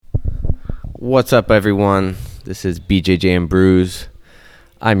What's up, everyone? This is BJJ and Brews.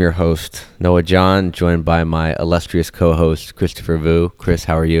 I'm your host, Noah John, joined by my illustrious co-host, Christopher Vu. Chris,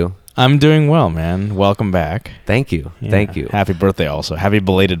 how are you? I'm doing well, man. Welcome back. Thank you. Yeah. Thank you. Happy birthday also. Happy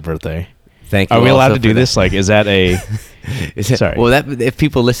belated birthday. Thank you. Are we allowed also to do for this? Like, is that a... Sorry. Well, if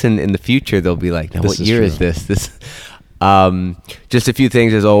people listen in the future, they'll be like, now, what year is this? Just a few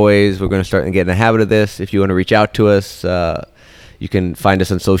things, as always. We're going to start and get in the habit of this. If you want to reach out to us, you can find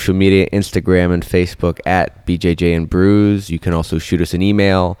us on social media, Instagram and Facebook at BJJ and Brews. You can also shoot us an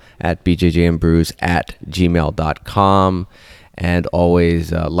email at bjjandbrews@gmail.com. And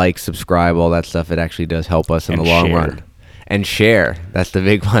always like, subscribe, all that stuff. It actually does help us in the long run. And share. That's the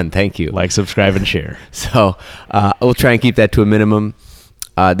big one. Thank you. Like, subscribe, and share. So we'll try and keep that to a minimum.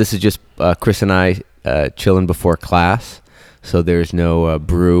 This is just Chris and I chilling before class. So there's no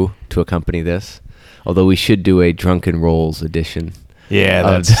brew to accompany this. Although we should do a Drunken Rolls edition.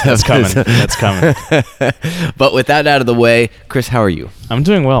 Yeah, that's coming. That's coming. But with that out of the way, Chris, how are you? I'm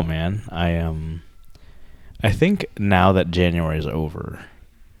doing well, man. I think now that January is over,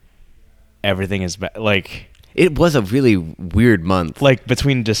 everything is back. Like, it was a really weird month. Like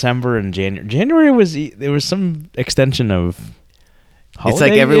between December and January. There was some extension of holiday-ish. It's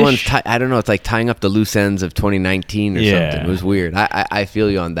like everyone's, I don't know, it's like tying up the loose ends of 2019 or something. It was weird. I feel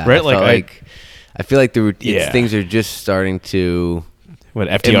you on that. Right? I feel like things are just starting to,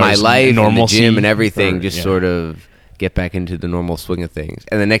 FDR's in my life, normalcy, in the gym and everything, sort of get back into the normal swing of things.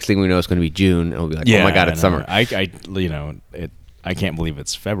 And the next thing we know, it's going to be June, and we'll be like, oh my God, it's summer. I can't believe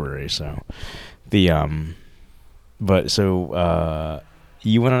it's February. So you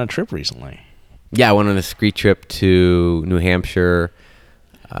went on a trip recently. Yeah, I went on a ski trip to New Hampshire,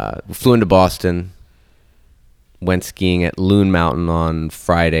 flew into Boston, went skiing at Loon Mountain on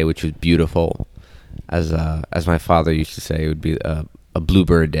Friday, which was beautiful. As my father used to say, it would be a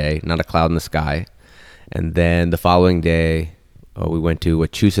bluebird day, not a cloud in the sky. And then the following day, we went to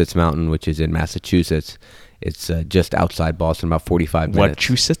Wachusett Mountain, which is in Massachusetts. It's just outside Boston, about 45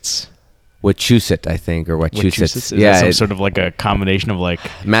 minutes. Wachusett, I think, or Wachusett. Is that sort of like a combination of like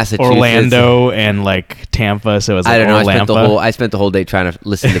Massachusetts, Orlando and like Tampa? So it's like, I don't know. I spent the whole day trying to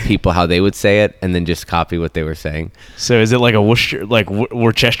listen to people how they would say it, and then just copy what they were saying. So is it like a Worcester, like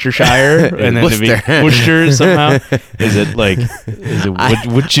Worcestershire, and then Worcester somehow? Is it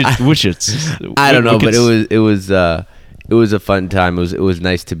Wachusett? I don't know, but it was a fun time. It was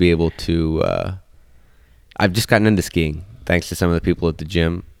nice to be able to. I've just gotten into skiing thanks to some of the people at the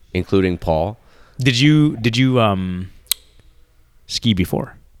gym, including Paul. Did you ski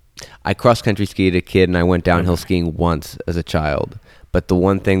before? I cross-country skied as a kid, and I went downhill skiing once as a child. But the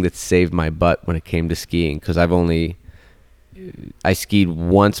one thing that saved my butt when it came to skiing, because I skied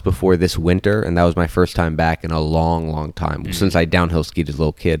once before this winter, and that was my first time back in a long, long time, since I downhill skied as a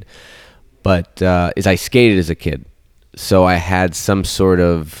little kid. But is I skated as a kid. So I had some sort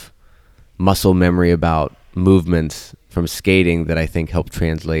of muscle memory about movements from skating that I think helped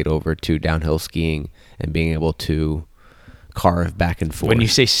translate over to downhill skiing and being able to carve back and forth. When you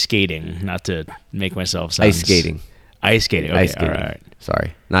say skating, not to make myself sound... Ice skating. Okay, Ice skating. all right.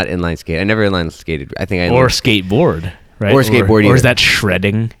 Sorry, not inline skate. I never inline skated. I think Or skateboard, right? Or skateboard or is that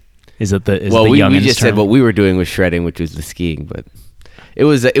shredding? Is it the we youngins just term? said what we were doing was shredding, which was the skiing, but it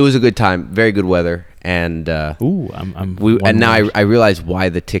was a good time. Very good weather. And I realized why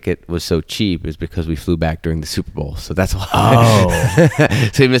the ticket was so cheap is because we flew back during the Super Bowl. So that's why. Oh.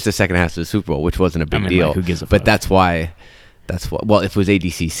 So we missed the second half of the Super Bowl, which wasn't a big deal. Like, who gives a fuck? But that's why. Well, if it was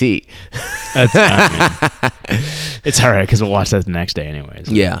ADCC. It's all right because we'll watch that the next day anyways.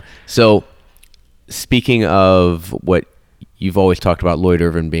 Yeah. So speaking of what you've always talked about, Lloyd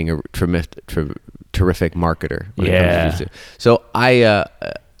Irvin being a terrific marketer. Yeah. So I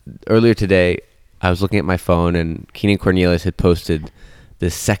earlier today, I was looking at my phone, and Keenan Cornelius had posted the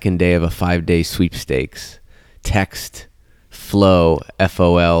second day of a 5-day sweepstakes. Text flow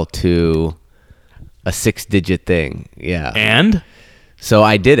FOL to a 6-digit thing. Yeah. And? So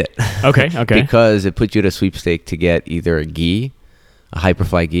I did it. Okay. Because it put you at a sweepstake to get either a gi, a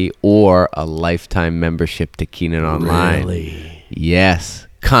Hyperfly gi, or a lifetime membership to Keenan Online. Really? Yes.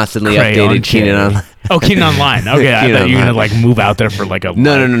 Constantly updated Keenan Online. Oh, Keenan Online. Okay, I thought you were going to move out there for like a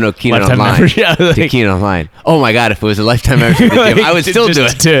No. Keenan Online to Keenan Online. Oh my God! If it was a lifetime membership, I would still do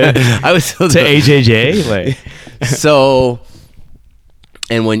it. I would still do it to AJJ. Like. So,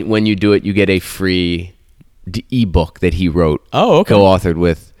 and when you do it, you get a free ebook that he wrote. Oh, okay. Co-authored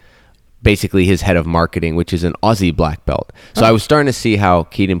with basically his head of marketing, which is an Aussie black belt. So I was starting to see how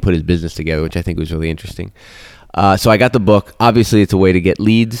Keenan put his business together, which I think was really interesting. So I got the book. Obviously, it's a way to get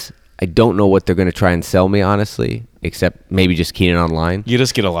leads I don't know what they're going to try and sell me, honestly, except maybe just Keenan Online. You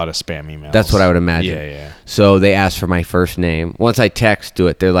just get a lot of spam emails. That's what I would imagine. Yeah. So they asked for my first name. Once I text to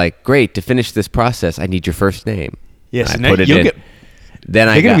it, they're like, "Great, to finish this process, I need your first name." Yes, and I put it in. Then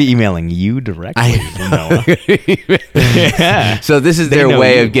they're going to be emailing you directly. Yeah. So this is their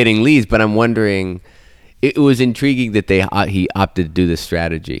way of getting leads, but I'm wondering, it was intriguing that he opted to do this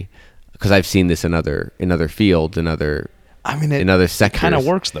strategy, because I've seen this in other fields, in other sectors. It kind of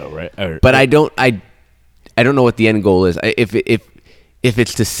works though, right? But I don't know what the end goal is. If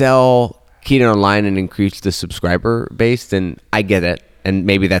it's to sell Keenan Online and increase the subscriber base, then I get it, and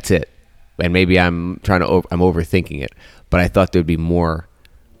maybe that's it. And maybe I'm overthinking it. But I thought there'd be more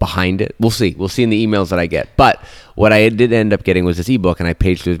behind it. We'll see. We'll see in the emails that I get. But what I did end up getting was this ebook, and I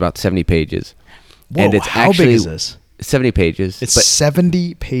paged through about 70 pages. Whoa, and it's how actually big is this? 70 pages. It's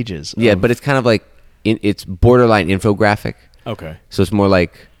 70 pages. Yeah, but it's kind of like it's borderline infographic. Okay. So it's more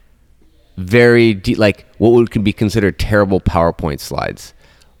like very deep, like what could be considered terrible PowerPoint slides.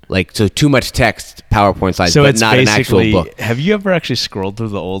 Like, so too much text PowerPoint slides, so but it's not an actual book. Have you ever actually scrolled through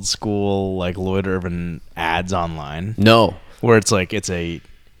the old school like Lloyd Irvin ads online? No. Where it's like it's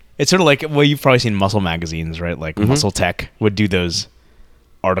sort of like, well, you've probably seen Muscle magazines, right? Like Muscle Tech would do those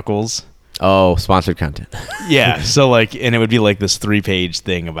articles. Oh, sponsored content. Yeah. So like, and it would be like this 3-page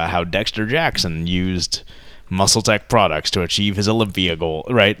thing about how Dexter Jackson used Muscle Tech products to achieve his Olympia goal,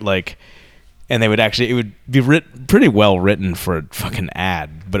 right? Like, and it would be pretty well written for a fucking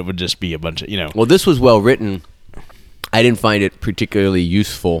ad, but it would just be a bunch of, Well, this was well written. I didn't find it particularly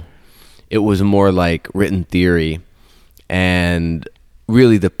useful. It was more like written theory, and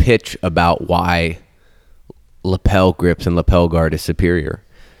really the pitch about why lapel grips and lapel guard is superior.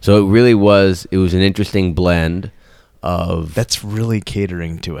 So it was an interesting blend of... That's really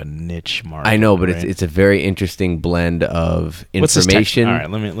catering to a niche market. I know, but right? it's a very interesting blend of information. All right,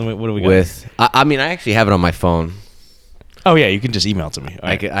 let me. What do we got? I actually have it on my phone. Oh yeah, you can just email it to me.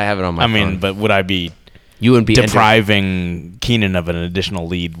 I have it on my phone. But would I be... You wouldn't be depriving Keenan of an additional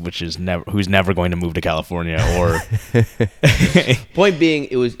lead, who's never going to move to California, or... Point being,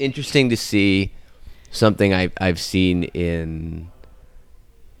 it was interesting to see something I've seen in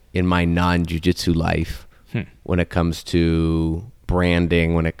my non-jiu-jitsu life when it comes to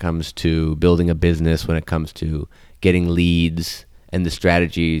branding, when it comes to building a business, when it comes to getting leads and the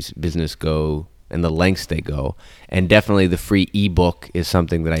strategies business go and the lengths they go. And definitely the free ebook is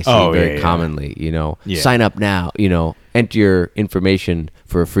something that I see very commonly, Sign up now, enter your information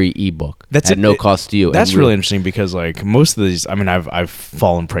for a free ebook at no cost to you. That's really interesting because like most of these, I've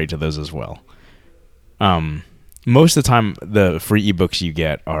fallen prey to those as well. Most of the time, the free ebooks you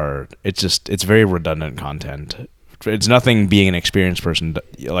get it's very redundant content. It's nothing being an experienced person,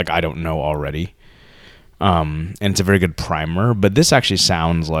 like I don't know already. And it's a very good primer, but this actually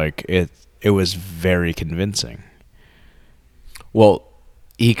sounds like it was very convincing. Well,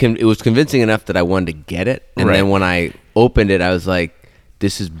 it was convincing enough that I wanted to get it. And then when I opened it, I was like,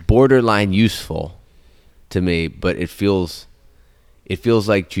 this is borderline useful to me, but it feels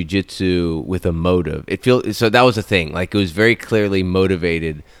like jiu-jitsu with a motive. So that was the thing. Like, it was very clearly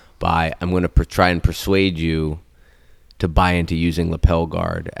motivated by, I'm going to try and persuade you to buy into using lapel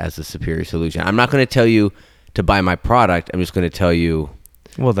guard as a superior solution. I'm not going to tell you to buy my product. I'm just going to tell you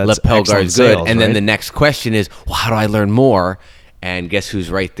that's lapel guard is good. Sales, and then right? the next question is, well, how do I learn more? And guess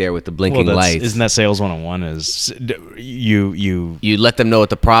who's right there with the blinking lights? Isn't that sales 101? Is you let them know what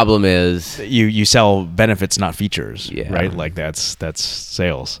the problem is. You sell benefits, not features, yeah. right? Like that's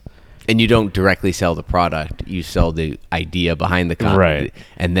sales. And you don't directly sell the product; you sell the idea behind the content, right?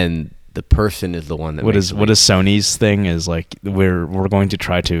 And then the person is the one that. What is Sony's thing is like we're going to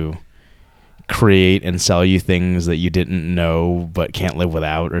try to create and sell you things that you didn't know but can't live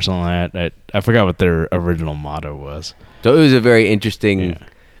without, or something like that. I forgot what their original motto was. So it was a very interesting. Yeah.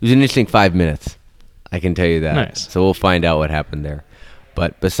 It was an interesting 5 minutes. I can tell you that. Nice. So we'll find out what happened there.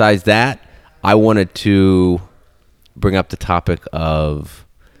 But besides that, I wanted to bring up the topic of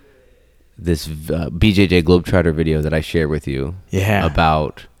this BJJ Globetrotter video that I shared with you. Yeah.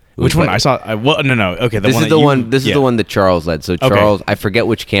 About which one I saw. No. Okay, this is the one. This is the one that Charles led. So Charles, okay. I forget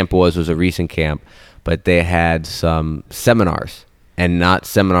which camp it was. It was a recent camp, but they had some seminars, and not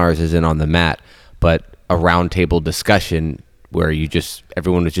seminars as in on the mat, but a roundtable discussion where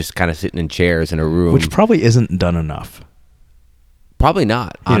everyone was just kind of sitting in chairs in a room, which probably isn't done enough. Probably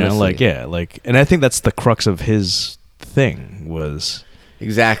not. Honestly. And I think that's the crux of his thing was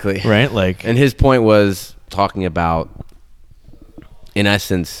exactly right. Like, and his point was talking about, in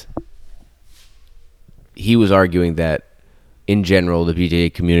essence, he was arguing that in general the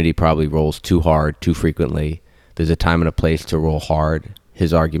BJJ community probably rolls too hard too frequently. There's a time and a place to roll hard.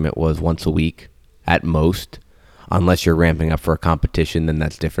 his argument was once a week at most, unless you're ramping up for a competition, then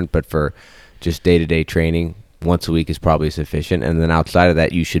that's different. But for just day-to-day training, once a week is probably sufficient. And then outside of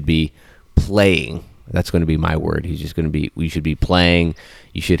that, you should be playing. That's going to be my word. We should be playing.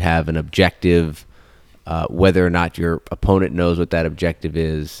 You should have an objective. Whether or not your opponent knows what that objective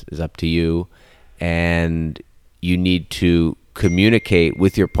is up to you. And you need to communicate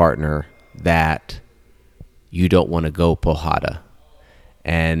with your partner that you don't want to go Pohada.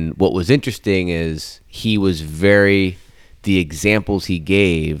 And what was interesting is the examples he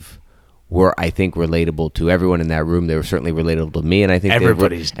gave were, I think, relatable to everyone in that room. They were certainly relatable to me, and I think I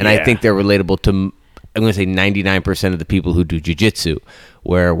think they're relatable to, I'm going to say 99% of the people who do jiu-jitsu,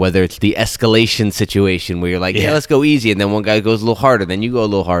 where whether it's the escalation situation where you're like, yeah, let's go easy, and then one guy goes a little harder, then you go a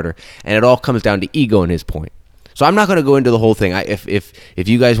little harder, and it all comes down to ego and his point. So I'm not going to go into the whole thing. If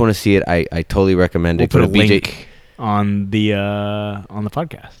you guys want to see it, I totally recommend it. We'll put a link on the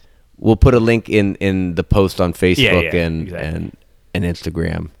podcast. We'll put a link in the post on Facebook exactly. and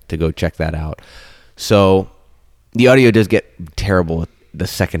Instagram to go check that out. So the audio does get terrible at the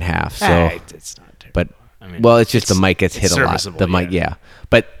second half. So it's not terrible. But it's just the mic gets hit a lot. The mic,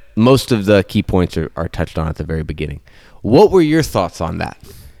 But most of the key points are touched on at the very beginning. What were your thoughts on that?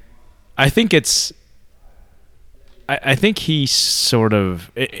 I think he sort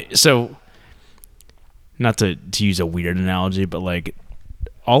of, so not to use a weird analogy, but like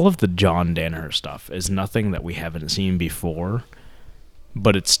all of the John Danaher stuff is nothing that we haven't seen before,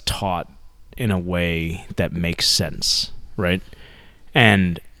 but it's taught in a way that makes sense, right?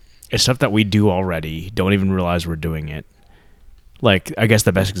 And it's stuff that we do already, don't even realize we're doing it. Like, I guess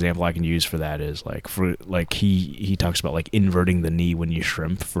the best example I can use for that is he talks about like inverting the knee when you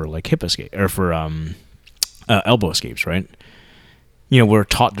shrimp for like hip escape or for elbow escapes, right? We're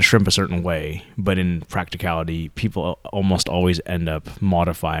taught to shrimp a certain way, but in practicality, people almost always end up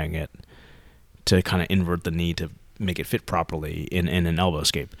modifying it to kind of invert the knee to make it fit properly in an elbow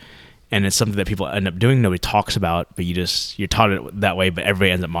escape. And it's something that people end up doing, nobody talks about, but you're taught it that way, but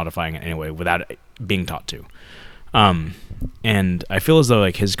everybody ends up modifying it anyway without it being taught to. And I feel as though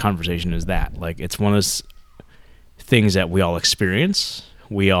like his conversation is that. Like, it's one of those things that we all experience,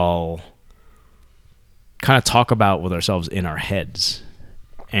 we all kind of talk about with ourselves in our heads,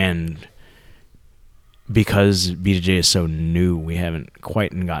 and because BJJ is so new, we haven't quite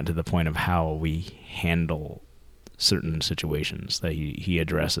gotten to the point of how we handle certain situations that he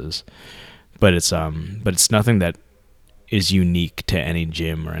addresses, but it's nothing that is unique to any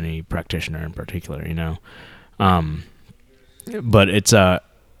gym or any practitioner in particular, but it's the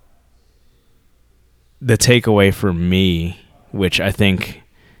takeaway for me, which I think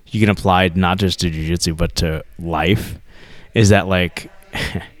you can apply not just to jiu-jitsu but to life, is that like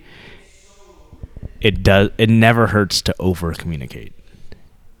it never hurts to over communicate,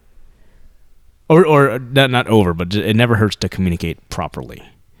 or not over, but it never hurts to communicate properly,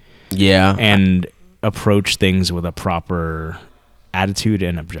 and approach things with a proper attitude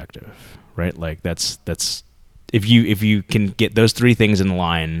and objective, right? Like that's if you can get those three things in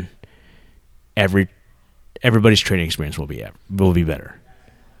line, everybody's training experience will be better.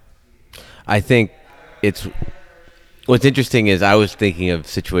 I think what's interesting is I was thinking of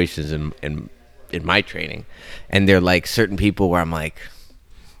situations in my training, and they're like certain people where I'm like,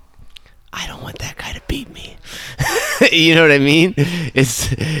 I don't want that guy to beat me. You know what I mean?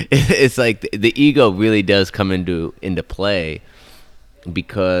 It's like the ego really does come into play,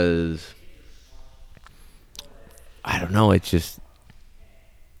 because I don't know, it's just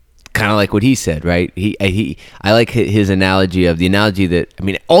kind of like what he said, right? I like his analogy that, I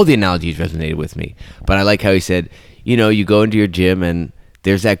mean, all the analogies resonated with me, but I like how he said, you go into your gym and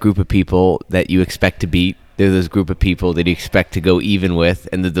there's that group of people that you expect to beat. There's this group of people that you expect to go even with,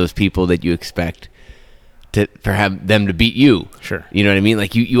 and there's those people that you expect for have them to beat you. Sure. You know what I mean?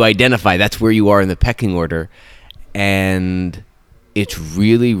 Like you identify, that's where you are in the pecking order, and it's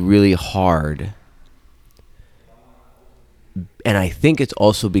really, really hard. And I think it's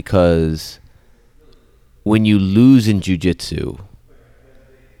also because when you lose in jiu-jitsu,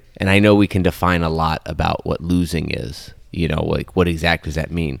 and I know we can define a lot about what losing is, like what exactly does that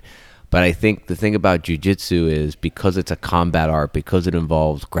mean? But I think the thing about jiu-jitsu is, because it's a combat art, because it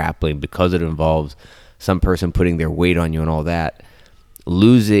involves grappling, because it involves some person putting their weight on you and all that,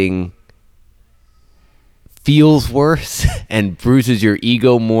 losing feels worse and bruises your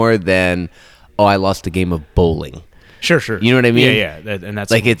ego more than, I lost a game of bowling. Sure. You know what I mean? Yeah. And that's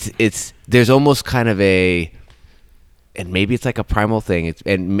like it's there's almost kind of and maybe it's like a primal thing.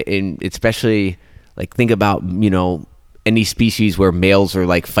 And especially like think about any species where males are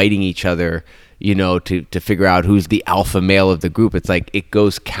like fighting each other to figure out who's the alpha male of the group. It's like it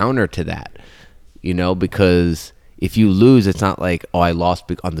goes counter to that, because if you lose, it's not like, oh, I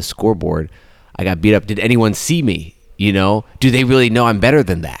lost on the scoreboard. I got beat up. Did anyone see me? Do they really know I'm better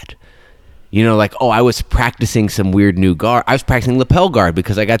than that? Like, oh, I was practicing some weird new guard. I was practicing lapel guard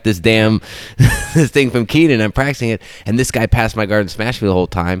because I got this this thing from Keenan. I'm practicing it, and this guy passed my guard and smashed me the whole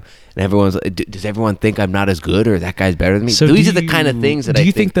time. And everyone's like, does everyone think I'm not as good or that guy's better than me? So these are the kind of things that I think. Do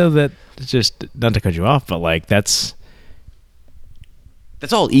you think, though, that just, not to cut you off, but like that's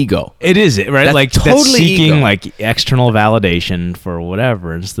all ego. It is, right? That's like totally that's seeking ego. like external validation for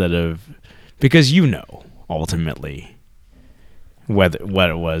whatever instead of, because ultimately what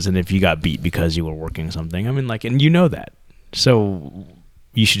it was, and if you got beat because you were working something, I mean, like, and that, so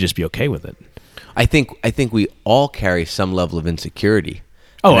you should just be okay with it. I think we all carry some level of insecurity.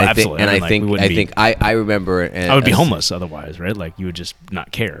 Oh, absolutely. I remember. I would be homeless otherwise, right? Like you would just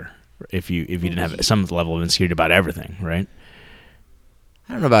not care if you didn't have some level of insecurity about everything, right?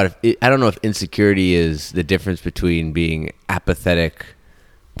 I don't know if insecurity is the difference between being apathetic,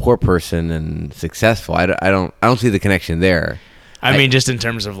 poor person and successful. I don't see the connection there. I mean, just in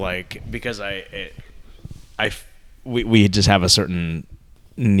terms of like, because we just have a certain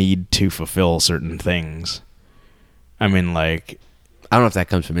need to fulfill certain things. I mean, like, I don't know if that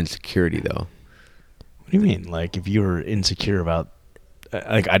comes from insecurity though. What do you mean? Like, if you're insecure about,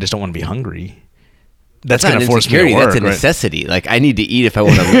 like, I just don't want to be hungry. That's not going to force me to work. That's a necessity. Right? Like, I need to eat if I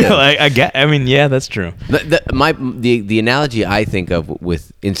want to live. Yeah, that's true. The analogy I think of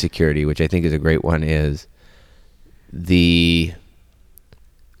with insecurity, which I think is a great one, is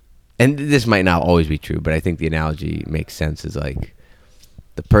and this might not always be true, but I think the analogy makes sense, is like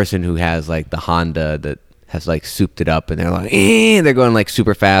the person who has like the Honda that has like souped it up and they're like, they're going like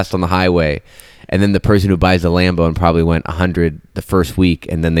super fast on the highway. And then the person who buys the Lambo and probably went 100 the first week,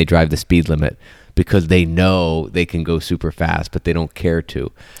 and then they drive the speed limit because they know they can go super fast, but they don't care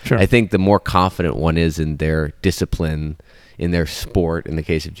to. Sure. I think the more confident one is in their discipline, in their sport, in the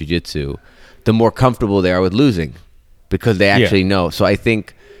case of jiu-jitsu, the more comfortable they are with losing because they actually know. So I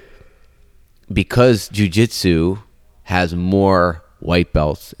think because jiu-jitsu has more white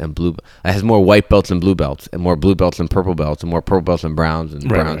belts and has more white belts and blue belts, and more blue belts and purple belts, and more purple belts and browns and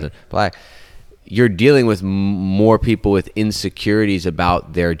browns and black, you're dealing with more people with insecurities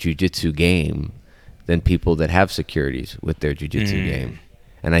about their jiu-jitsu game than people that have securities with their jiu-jitsu game.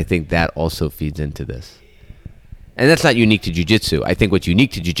 And I think that also feeds into this. And that's not unique to jiu-jitsu. I think what's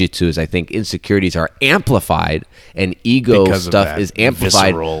unique to jiu-jitsu is I think insecurities are amplified and ego stuff is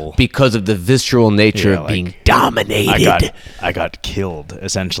amplified because of the visceral nature of being dominated. I got killed,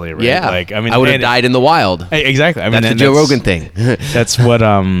 essentially, right? Yeah. Like, I mean, I would have died in the wild. Exactly. I mean, that's the Joe Rogan thing. That's what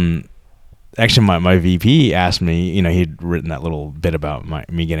actually my VP asked me, he'd written that little bit about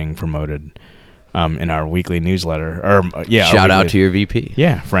me getting promoted in our weekly newsletter. Shout out to your VP.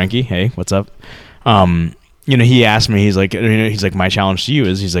 Yeah, Frankie. Hey, what's up? He asked me, he's like, my challenge to you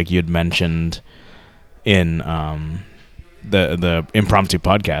is, he's like, you had mentioned in the impromptu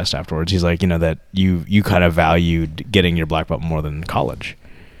podcast afterwards, he's like, that you kind of valued getting your black belt more than college.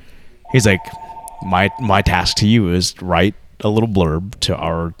 He's like, my task to you is write a little blurb to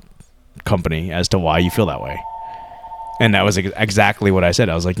our company as to why you feel that way. And that was exactly what I said.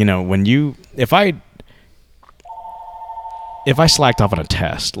 I was like, if I slacked off on a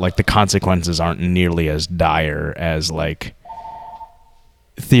test, like, the consequences aren't nearly as dire as, like,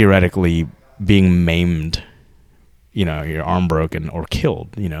 theoretically being maimed, your arm broken or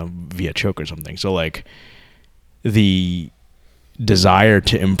killed, via choke or something. So, like, the desire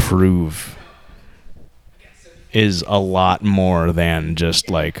to improve is a lot more than just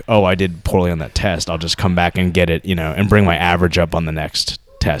like, oh, I did poorly on that test, I'll just come back and get it, and bring my average up on the next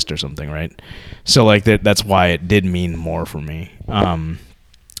test or something, right? So like that's why it did mean more for me, and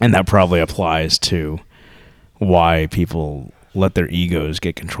that probably applies to why people let their egos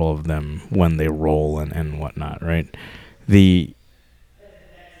get control of them when they roll and whatnot, right?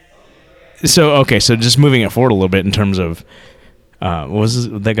 So just moving it forward a little bit in terms of what was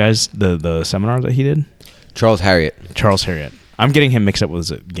that guy's the seminar that he did? Charles Harriet. I'm getting him mixed up with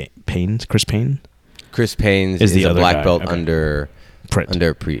Paynes. Chris Payne. Chris Payne is the black guy. Belt under Preet.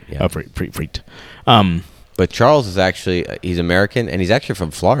 Under Preet. Yeah. Preet. But Charles is actually he's American and he's actually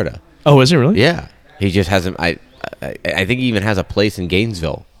from Florida. Oh, is he really? Yeah. He just hasn't. I think he even has a place in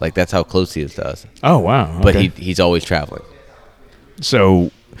Gainesville. Like that's how close he is to us. Oh wow. Okay. But he's always traveling. So,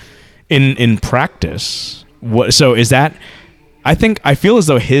 in practice, so is that? I feel as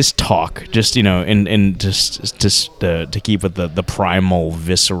though his talk, just and just to keep with the primal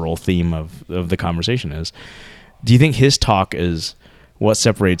visceral theme of the conversation is, do you think his talk is what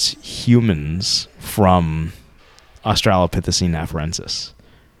separates humans from Australopithecine afarensis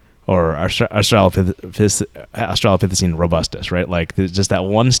or Australopithecine robustus, right? Like there's just that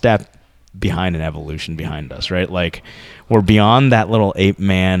one step behind an evolution behind us, right? Like we're beyond that little ape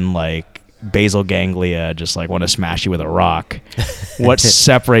man, like basal ganglia, just like want to smash you with a rock. What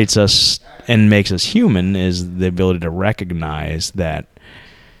separates us and makes us human is the ability to recognize that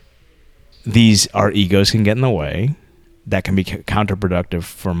our egos can get in the way. That can be counterproductive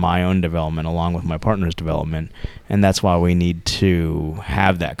for my own development along with my partner's development. And that's why we need to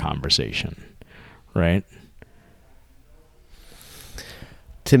have that conversation, right?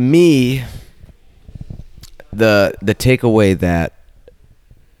 To me, the takeaway that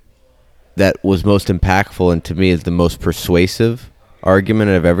was most impactful and to me is the most persuasive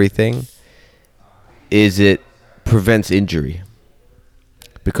argument of everything is it prevents injury.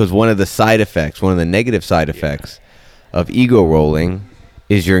 Because one of the negative side effects of ego rolling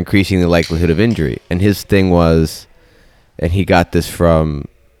is you're increasing the likelihood of injury. And his thing was, and he got this from,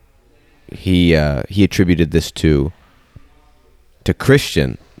 he attributed this to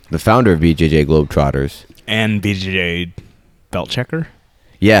Christian, the founder of BJJ Globetrotters. And BJJ belt checker?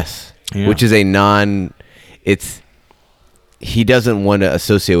 Yes. Yeah. Which is he doesn't want to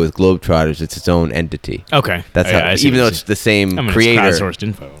associate with Globetrotters. It's its own entity. Okay. That's how, even though it's the same creator. It's crowdsourced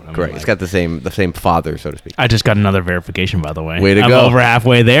info. Correct. It's got the same father, so to speak. I just got another verification, by the way. Way to go. I'm over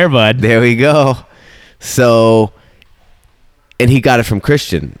halfway there, bud. There we go. So, and he got it from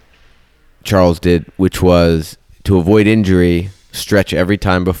Christian, Charles did, which was to avoid injury, stretch every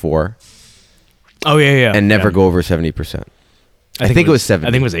time before. Oh, yeah. And never go over 70%. I think it was 70.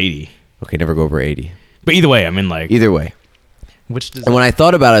 I think it was 80. Okay, never go over 80. But either way, I mean, like... Either way. And when I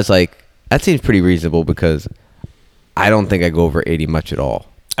thought about it, I was like, that seems pretty reasonable because I don't think I go over 80 much at all.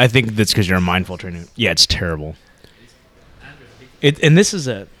 I think that's because you're a mindful trainer. Yeah, it's terrible. And this is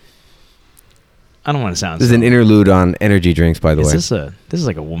I don't want to sound... This is an interlude on energy drinks, by the way. This is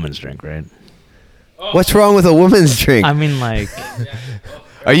like a woman's drink, right? What's wrong with a woman's drink? I mean, like...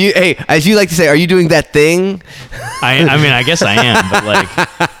 Are you, as you like to say, are you doing that thing? I mean, I guess I am, but like,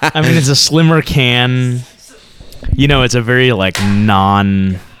 I mean, it's a slimmer can. You know, it's a very like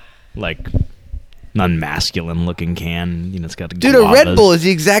non-masculine looking can. You know, it's got Dude, a Red Bull is the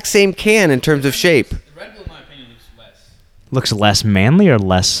exact same can in terms of shape. The Red Bull, in my opinion, looks less manly or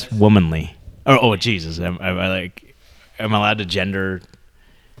less womanly? Oh, Jesus! Am I allowed to gender?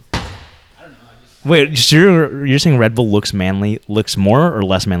 Wait, so you're saying Red Bull looks more or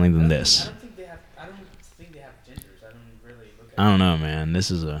less manly than this? I don't think they have genders. I don't really look at I don't know, man.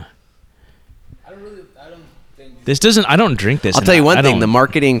 This is a... I don't think... This doesn't... I don't drink this. I'll tell you one thing. The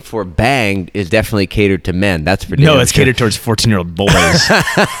marketing for Bang is definitely catered to men. That's for No, it's catered towards 14-year-old boys.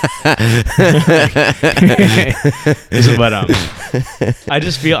 But I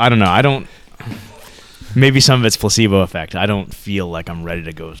just feel... I don't know. I don't... Maybe some of it's placebo effect. I don't feel like I'm ready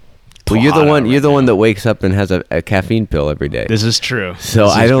to go... Well, you're the one that wakes up and has a caffeine pill every day. This is true. So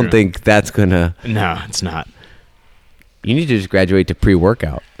I don't think that's gonna... No, it's not. You need to just graduate to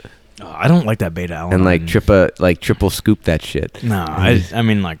pre-workout. Oh, I don't like that beta alanine. And triple scoop that shit. No, I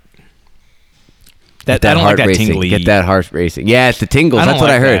mean like... That I don't like that racing. tingly... Get that heart racing. Yeah, it's the tingles. That's what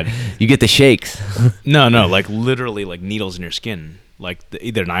I heard. You get the shakes. No, like literally like needles in your skin. Like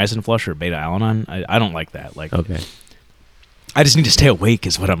either niacin flush or beta alanine. I don't like that. Like... Okay. I just need to stay awake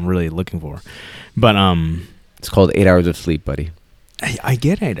is what I'm really looking for. But it's called 8 hours of sleep, buddy. I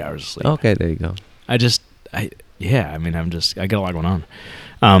get 8 hours of sleep. Okay, there you go. I get a lot going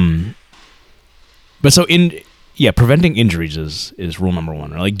on. But so preventing injuries is rule number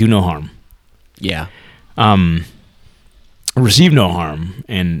one. Right? Like do no harm. Yeah. Receive no harm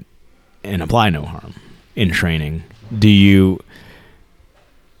and apply no harm in training. Do you?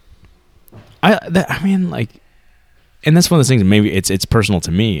 I mean, like. And that's one of those things, maybe it's personal to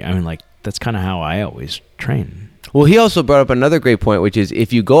me. I mean, like, that's kind of how I always train. Well, he also brought up another great point, which is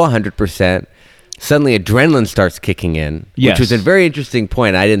if you go 100%, suddenly adrenaline starts kicking in, yes. Which was a very interesting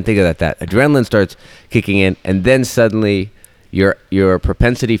point. I didn't think of that. Adrenaline starts kicking in, and then suddenly your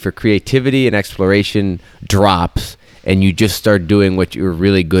propensity for creativity and exploration drops, and you just start doing what you're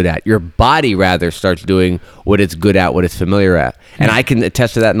really good at. Your body, rather, starts doing what it's good at, what it's familiar at. And I can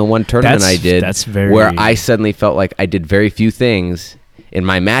attest to that in the one tournament I did, where I suddenly felt like I did very few things in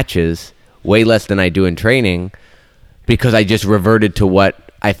my matches, way less than I do in training, because I just reverted to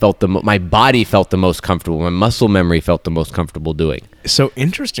what I felt my body felt the most comfortable, my muscle memory felt the most comfortable doing. So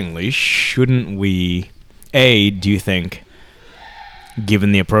interestingly, shouldn't we, do you think,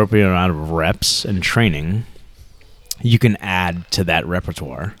 given the appropriate amount of reps and training, you can add to that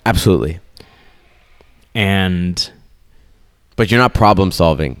repertoire? Absolutely. But But you're not problem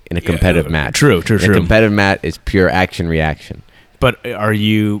solving in a competitive match. True. A competitive match is pure action reaction. But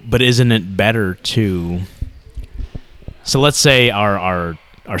isn't it better to? So let's say our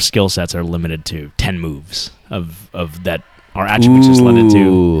skill sets are limited to 10 moves of that our attributes is limited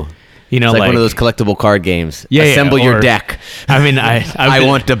to. You know, it's like one of those collectible card games. Yeah, Assemble your deck. I mean, I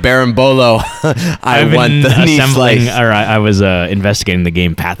want the Baron Bolo. I want the knee assembling, slice. or I was investigating the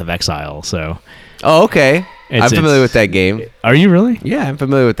game Path of Exile. So. Oh, okay. I'm familiar with that game. Are you really? Yeah, I'm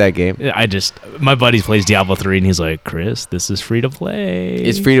familiar with that game. My buddy plays Diablo 3, and he's like, Chris, this is free to play.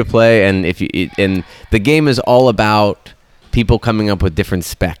 It's free to play, and and the game is all about people coming up with different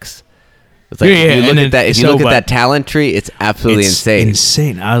specs. It's like if you look at that talent tree, it's absolutely insane.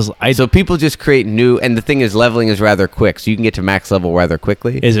 Insane. So people just create new, and the thing is, leveling is rather quick, so you can get to max level rather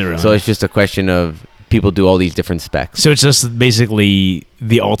quickly. Is it really? So it's just a question of people do all these different specs. So it's just basically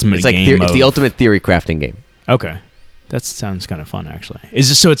the ultimate game. It's the ultimate theory crafting game. Okay, that sounds kind of fun, actually. Is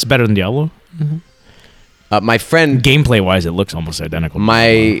this so? It's better than Diablo? Mm-hmm. My friend, gameplay wise, it looks almost identical.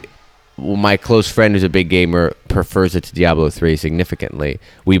 My close friend who's a big gamer prefers it to Diablo 3 significantly.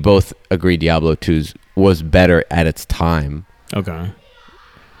 We both agree Diablo 2 was better at its time. Okay.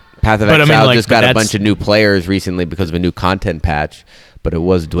 Path of Exile just got a bunch of new players recently because of a new content patch, but it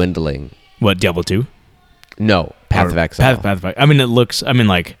was dwindling. What, Diablo 2? No, Path of Exile. Path of Exile. I mean,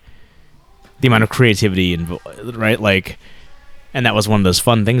 the amount of creativity, right? Like, and that was one of those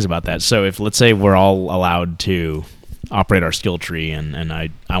fun things about that. So if, let's say, we're all allowed to operate our skill tree, and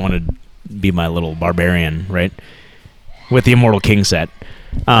I want to be my little barbarian, right, with the Immortal King set.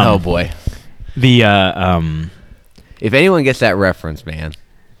 Oh boy, if anyone gets that reference, man,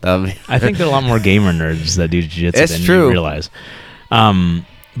 I think there are a lot more gamer nerds that do jiu-jitsu than true. You realize.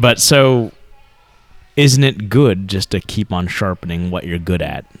 But so, isn't it good just to keep on sharpening what you're good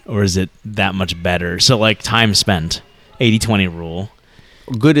at, or is it that much better? So like time spent, 80-20 rule.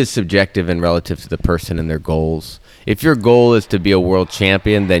 Good is subjective and relative to the person and their goals. If your goal is to be a world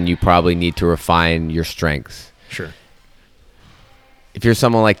champion, then you probably need to refine your strengths. Sure. If you're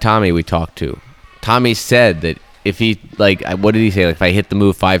someone like Tommy we talked to, Tommy said that if he, like, what did he say? Like, if I hit the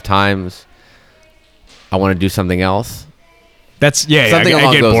move 5 times, I want to do something else. That's, something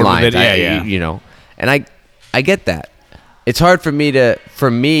along those lines. Yeah. You know, and I get that. It's hard for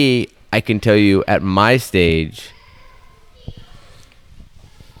me, I can tell you at my stage,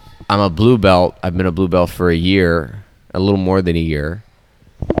 I'm a blue belt. I've been a blue belt for a year, a little more than a year.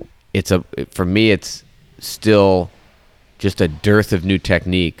 For me, it's still just a dearth of new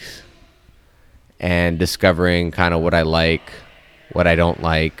techniques and discovering kind of what I like, what I don't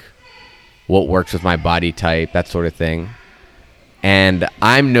like, what works with my body type, that sort of thing. And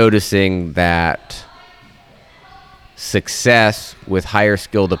I'm noticing that success with higher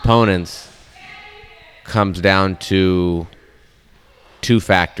skilled opponents comes down to 2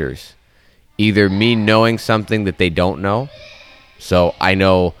 factors. Either me knowing something that they don't know. So I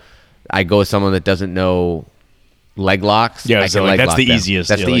go with someone that doesn't know leg locks. Yeah, so like that's the easiest.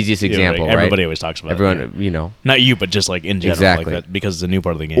 That's the easiest example, right? Everybody always talks about everyone, it. Not you, but just like in general, exactly. Like that, because it's a new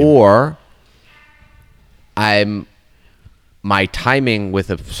part of the game. Or my timing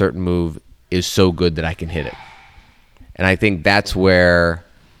with a certain move is so good that I can hit it. And I think that's where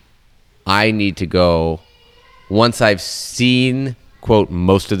I need to go once I've seen, quote,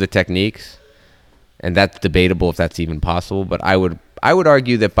 most of the techniques, and that's debatable if that's even possible, but I would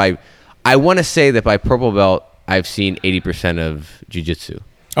argue that I want to say that by purple belt I've seen 80% of jiu-jitsu.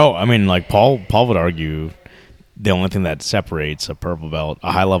 Oh, I mean, like Paul would argue the only thing that separates a purple belt,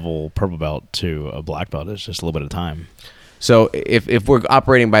 a high-level purple belt, to a black belt is just a little bit of time. So if we're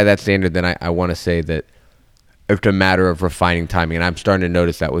operating by that standard, then I want to say that it's a matter of refining timing, and I'm starting to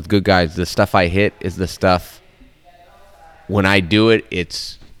notice that with good guys, the stuff I hit is the stuff, when I do it,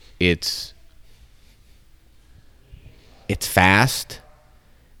 it's fast.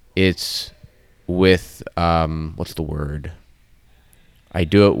 It's with what's the word? I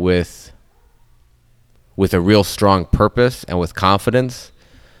do it with a real strong purpose and with confidence,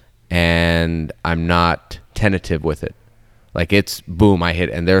 and I'm not tentative with it. Like, it's boom, I hit,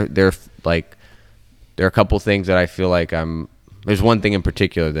 and they're like, there are a couple things that I feel like there's one thing in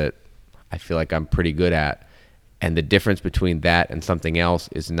particular that I feel like I'm pretty good at, and the difference between that and something else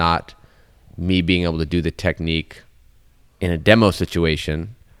is not me being able to do the technique in a demo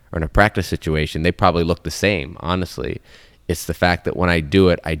situation or in a practice situation. They probably look the same, honestly. It's the fact that when I do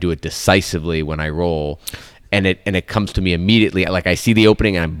it decisively when I roll, and it comes to me immediately. Like, I see the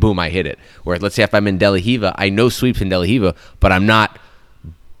opening and boom, I hit it. Whereas, let's say if I'm in De La Riva, I know sweeps in De La Riva, but I'm not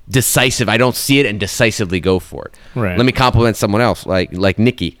decisive. I don't see it and decisively go for it. Right. Let me compliment someone else, like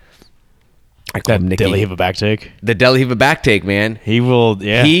Nikki. I call him Nicky. De La Riva back take. The De La Riva back take, man. He will.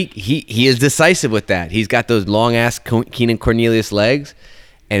 Yeah. He is decisive with that. He's got those long ass Keenan Cornelius legs,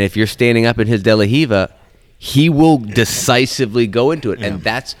 and if you're standing up in his De La Riva, he will decisively go into it. Yeah. And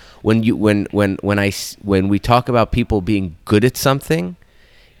that's when we talk about people being good at something,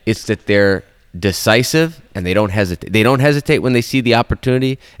 it's that they're decisive and they don't hesitate. They don't hesitate when they see the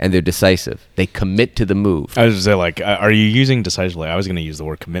opportunity, and they're decisive. They commit to the move. I was gonna say, like, are you using decisively? I was going to use the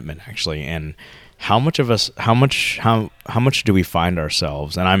word commitment actually. And how much do we find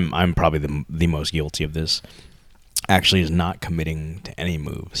ourselves? And I'm probably the most guilty of this. Actually, is not committing to any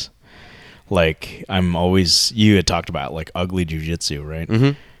moves. Like, you had talked about like ugly jujitsu, right?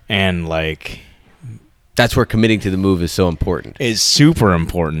 Mm-hmm. And like, that's where committing to the move is so important. It's super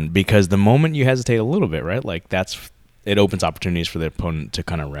important, because the moment you hesitate a little bit, right? Like, it opens opportunities for the opponent to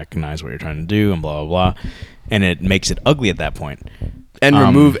kind of recognize what you're trying to do and blah, blah, blah. And it makes it ugly at that point. And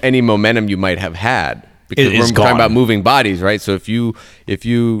remove any momentum you might have had. Because we're talking about moving bodies, right? So if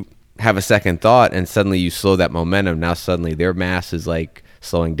you have a second thought and suddenly you slow that momentum, now suddenly their mass is like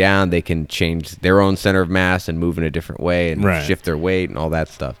slowing down. They can change their own center of mass and move in a different way and shift their weight and all that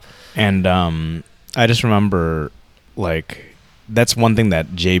stuff. And I just remember, like, that's one thing that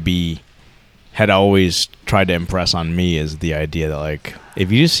JB had always tried to impress on me, is the idea that, like, if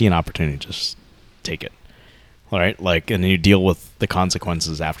you just see an opportunity, just take it. All right? Like, and then you deal with the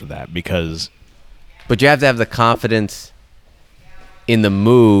consequences after that, because... But you have to have the confidence in the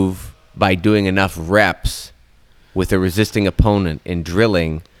move by doing enough reps with a resisting opponent in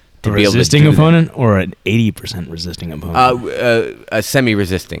drilling to be able to resisting do opponent that. Or an 80% resisting opponent? A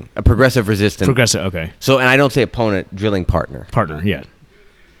semi-resisting, a progressive resistant. Progressive, okay. So, and I don't say opponent, drilling partner. Partner, yeah.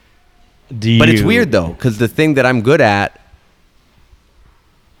 But it's weird though, because the thing that I'm good at,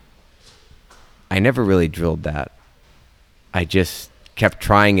 I never really drilled that. I just kept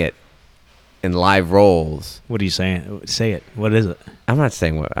trying it in live rolls. What are you saying? Say it. What is it? I'm not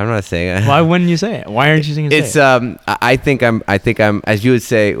saying it. Why wouldn't you say it? Why aren't you saying it? It's I think I'm as you would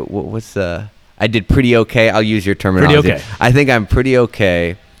say, I did pretty okay. I'll use your terminology. Pretty okay. I think I'm pretty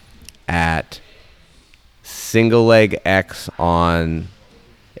okay at single leg X on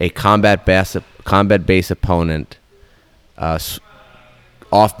a combat base opponent,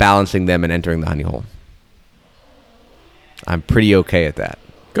 off balancing them and entering the honey hole. I'm pretty okay at that.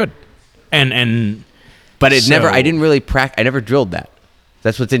 Good. But it never. I didn't really practice. I never drilled that.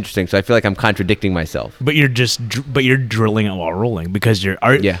 That's what's interesting. So I feel like I'm contradicting myself. But you're drilling it while rolling, because you're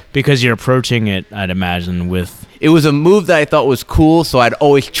approaching it, I'd imagine, with... It was a move that I thought was cool, so I'd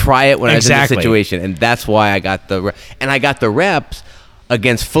always try it when I was in the situation, and that's why I got the reps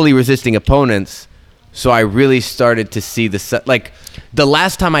against fully resisting opponents. So I really started to see the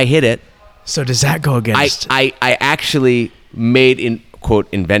last time I hit it. So does that go against? I actually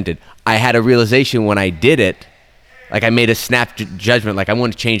invented. I had a realization when I did it. Like, I made a snap judgment, like, I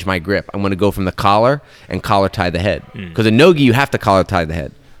want to change my grip. I want to go from the collar and collar tie the head. Because in no-gi, you have to collar tie the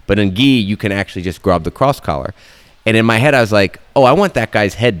head. But in gi, you can actually just grab the cross collar. And in my head, I was like, oh, I want that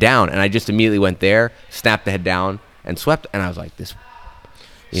guy's head down. And I just immediately went there, snapped the head down, and swept. And I was like, this...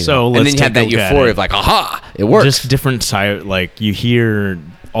 So and then you have that euphoria of like, aha, it works. Just different side, like, you hear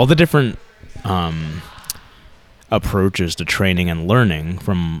all the different approaches to training and learning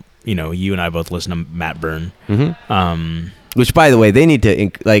from... you and I both listen to Matt Byrne. Mm-hmm. Which, by the way, they need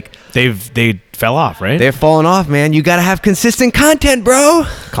to, they fell off, right? They're falling off, man. You got to have consistent content, bro.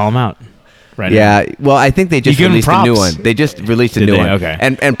 Call them out. Right. Yeah. Now. Well, I think they just released a new one. They just released a new one. Okay.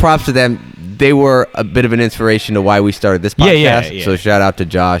 And props to them. They were a bit of an inspiration to why we started this podcast. Yeah. So shout out to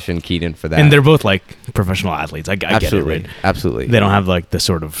Josh and Keaton for that. And they're both, like, professional athletes. I get it, right? Absolutely. They don't have, like, the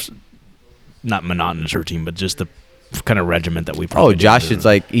sort of, not monotonous routine, but just the kind of regiment that we probably Josh is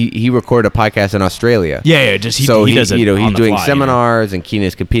like he recorded a podcast in Australia. Yeah, just he does it he's doing seminars and Keenan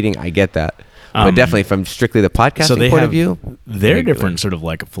is competing. I get that. But definitely from strictly the podcasting point of view, they're different sort of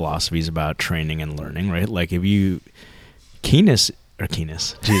like philosophies about training and learning, right? Like if you Keenan,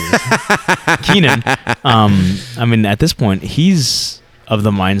 I mean, at this point he's of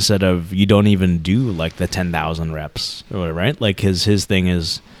the mindset of you don't even do like the 10,000 reps, right? Like his thing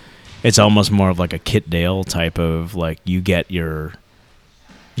is, it's almost more of like a Kit Dale type of, like, you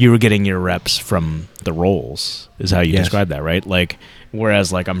were getting your reps from the rolls is how you describe that, right? Like,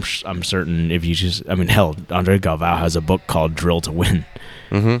 whereas like I'm certain if you just, I mean, hell, Andre Galvao has a book called Drill to Win.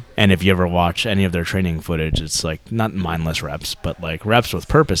 Mm-hmm. And if you ever watch any of their training footage, it's like not mindless reps, but like reps with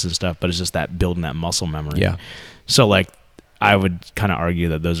purpose and stuff, but it's just that building that muscle memory. Yeah. So like I would kind of argue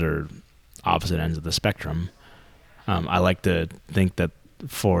that those are opposite ends of the spectrum. I like to think that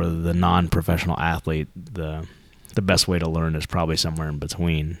for the non-professional athlete, the best way to learn is probably somewhere in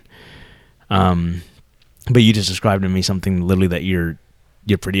between. But you just described to me something literally that you're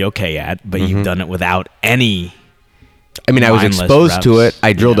pretty okay at, but you've done it without any. I mean, I was mindless exposed to reps, it.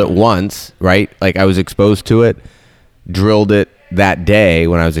 I drilled you know. it once, right? Like I was exposed to it, drilled it that day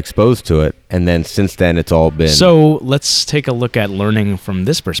when I was exposed to it, and then since then it's all been. So let's take a look at learning from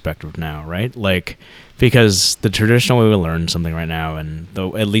this perspective now, right? Like, because the traditional way we learn something right now, and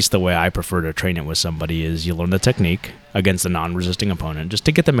at least the way I prefer to train it with somebody, is you learn the technique against a non-resisting opponent just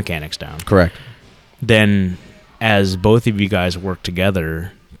to get the mechanics down. Correct. Then, as both of you guys work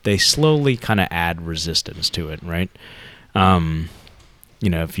together, they slowly kind of add resistance to it, right?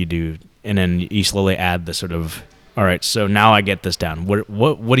 If you do, and then you slowly add the sort of, all right, so now I get this down. What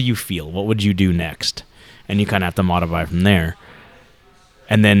do you feel? What would you do next? And you kind of have to modify from there.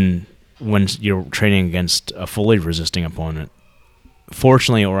 And then when you're training against a fully resisting opponent,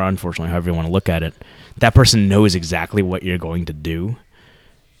 fortunately or unfortunately, however you want to look at it, that person knows exactly what you're going to do.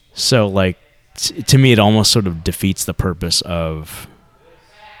 So, like, to me, it almost sort of defeats the purpose of,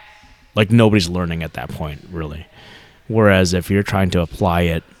 like, nobody's learning at that point, really. Whereas if you're trying to apply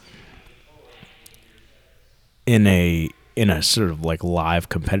it in a sort of like live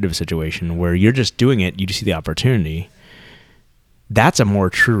competitive situation where you're just doing it, you just see the opportunity, that's a more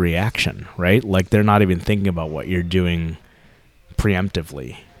true reaction, right? Like, they're not even thinking about what you're doing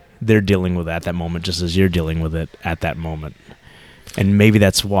preemptively. They're dealing with it at that moment just as you're dealing with it at that moment. And maybe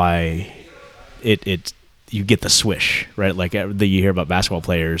that's why it you get the swish, right? Like you hear about basketball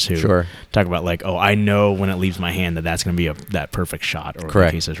players who Sure. talk about, like, oh, I know when it leaves my hand that's going to be that perfect shot, or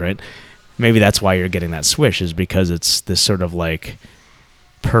Correct. pieces, right? Maybe that's why you're getting that swish, is because it's this sort of like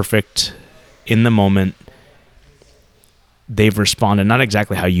perfect in the moment. They've responded not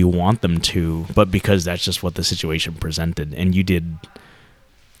exactly how you want them to, but because that's just what the situation presented, and you did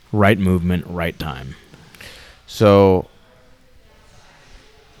right movement, right time. So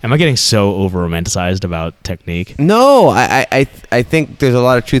Am I getting so over romanticized about technique? no, I think there's a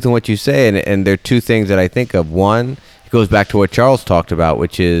lot of truth in what you say, and there are two things that I think of. One, it goes back to what Charles talked about,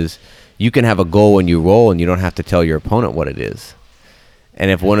 which is you can have a goal when you roll, and you don't have to tell your opponent what it is.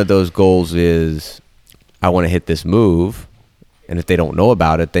 And if one of those goals is, I want to hit this move, and if they don't know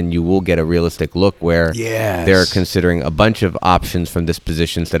about it, then you will get a realistic look where Yes. they're considering a bunch of options from this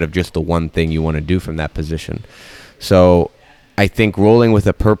position instead of just the one thing you want to do from that position. So I think rolling with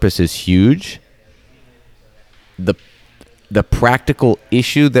a purpose is huge. The practical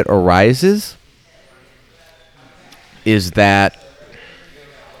issue that arises is that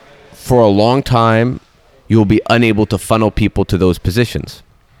for a long time, you'll be unable to funnel people to those positions.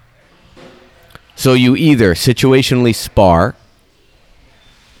 So you either situationally spar.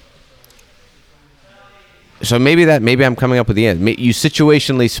 So maybe I'm coming up with the end. You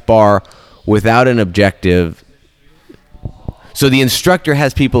situationally spar without an objective. So the instructor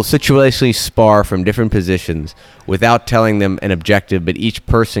has people situationally spar from different positions without telling them an objective, but each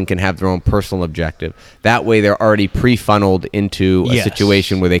person can have their own personal objective. That way they're already pre-funneled into a Yes.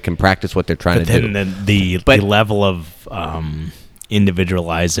 situation where they can practice what they're trying But to do. then the level of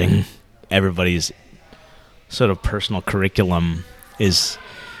individualizing everybody's sort of personal curriculum is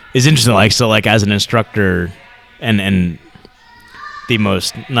interesting. Like, so, like, as an instructor, and the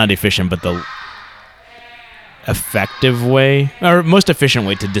most, not efficient, but the effective way, or most efficient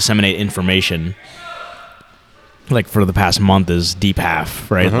way to disseminate information, like for the past month, is deep half,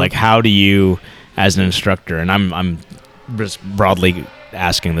 right? Like, how do you, as an instructor, and I'm just broadly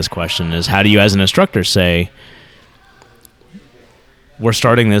asking this question, is how do you, as an instructor, say, we're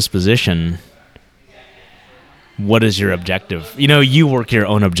starting this position, what is your objective? You work your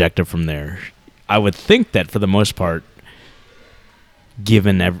own objective from there. I would think that for the most part,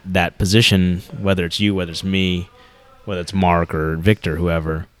 given that position, whether it's you, whether it's me, whether it's Mark or Victor,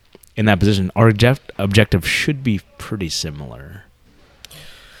 whoever, in that position, our objective should be pretty similar.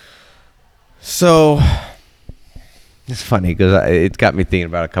 So it's funny because it got me thinking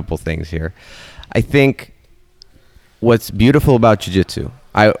about a couple things here. I think what's beautiful about jiu-jitsu,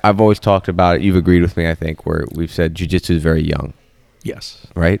 I've always talked about it. You've agreed with me, I think, where we've said jiu-jitsu is very young, Yes.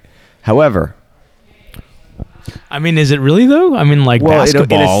 right? However, I mean, is it really, though? I mean, like, well, in a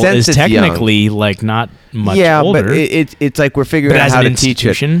basketball sense, is it's technically like not much older. but it's like we're figuring But out as how an to teach it.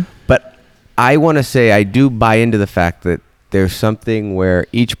 institution? But I want to say I do buy into the fact that there's something where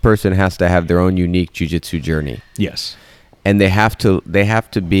each person has to have their own unique jiu-jitsu journey. Yes. And they have to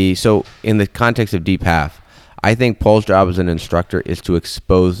be, so in the context of deep half, I think Paul's job as an instructor is to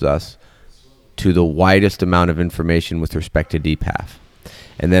expose us to the widest amount of information with respect to deep half.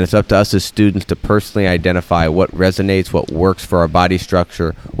 And then it's up to us as students to personally identify what resonates, what works for our body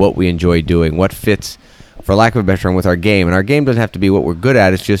structure, what we enjoy doing, what fits, for lack of a better term, with our game. And our game doesn't have to be what we're good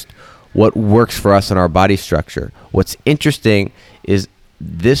at. It's just what works for us in our body structure. What's interesting is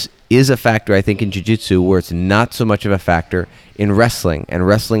this is a factor, I think, in jiu-jitsu where it's not so much of a factor in wrestling. And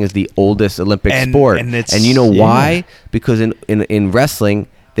wrestling is the oldest Olympic sport. And you know why? Because in wrestling,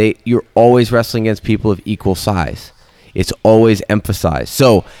 you're always wrestling against people of equal size. It's always emphasized.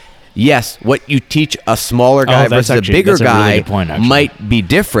 So, yes, what you teach a smaller guy versus a bigger guy might be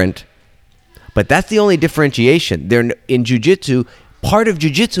different, but that's the only differentiation. In jiu-jitsu, part of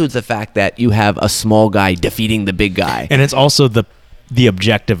jiu-jitsu is the fact that you have a small guy defeating the big guy. And it's also the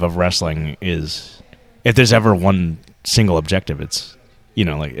objective of wrestling is, if there's ever one single objective, it's,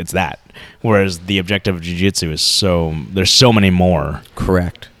 it's that. Whereas the objective of jiu-jitsu is there's so many more.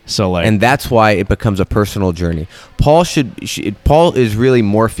 Correct. So and that's why it becomes a personal journey. Paul is really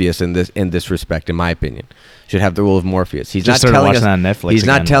Morpheus in this respect, in my opinion. Should have the role of Morpheus. He's just not telling us on Netflix He's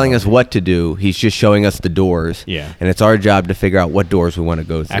not telling us what to do. He's just showing us the doors. Yeah. And it's our job to figure out what doors we want to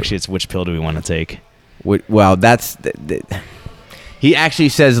go through. Actually, it's which pill do we want to take? Well, that's he actually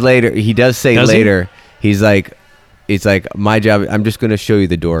says later. He does say later. He's like, my job. I'm just going to show you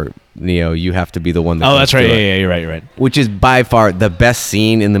the door, Neo. You have to be the one that. Oh, that's right. Yeah, you're right. Which is by far the best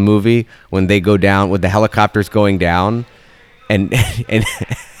scene in the movie when they go down, with the helicopters going down, and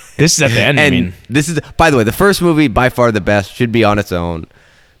this is at the end. And this is, by the way, the first movie by far the best. Should be on its own.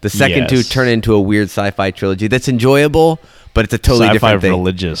 The second two turn into a weird sci-fi trilogy that's enjoyable, but it's a totally different thing.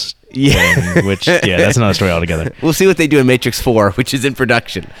 Religious. Thing, which that's another story altogether. We'll see what they do in Matrix 4, which is in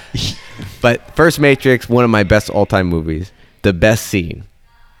production. But first Matrix, one of my best all-time movies. The best scene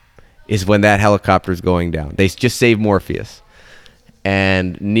is when that helicopter is going down. They just saved Morpheus,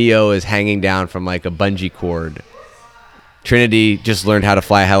 and Neo is hanging down from like a bungee cord. Trinity just learned how to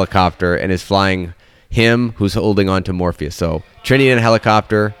fly a helicopter and is flying him, who's holding on to Morpheus. So Trinity in a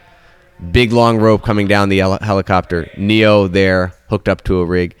helicopter, big long rope coming down the helicopter. Neo there, hooked up to a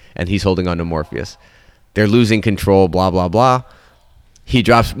rig, and he's holding on to Morpheus. They're losing control, blah, blah, blah. He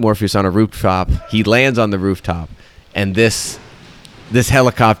drops Morpheus on a rooftop. He lands on the rooftop, and this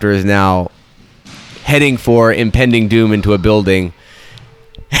helicopter is now heading for impending doom into a building.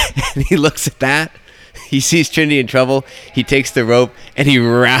 And he looks at that. He sees Trinity in trouble. He takes the rope, and he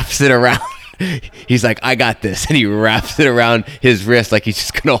wraps it around. He's like, I got this. And he wraps it around his wrist like he's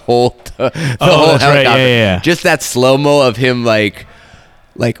just going to hold the whole helicopter. Right. Yeah. Just that slow-mo of him like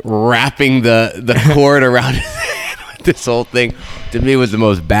wrapping the cord around his head with this whole thing, to me, was the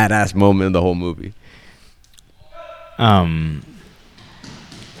most badass moment in the whole movie. How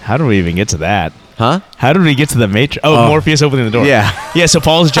do we even get to that? Huh? How did we get to the Matrix? Oh, Morpheus opening the door. Yeah. So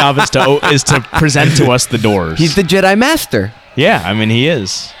Paul's job is to present to us the doors. He's the Jedi Master. Yeah, I mean, he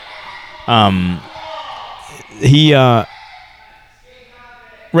is. He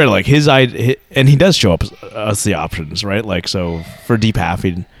right, like his idea, and he does show us the options, right? Like, so for deep half,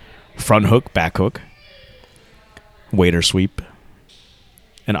 he'd front hook, back hook, waiter sweep,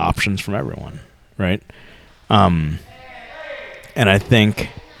 and options from everyone, right? And I think,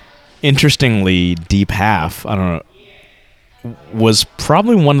 interestingly, deep half, I don't know, was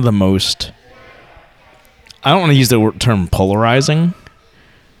probably one of the most, I don't want to use the term polarizing,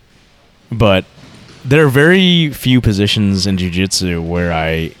 but there are very few positions in jiu-jitsu where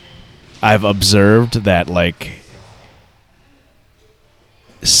I've observed that, like,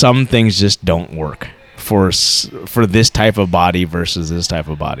 some things just don't work for this type of body versus this type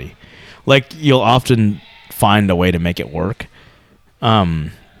of body. Like, you'll often find a way to make it work.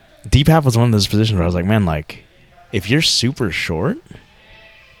 Deep half was one of those positions where I was like, man, like, if you're super short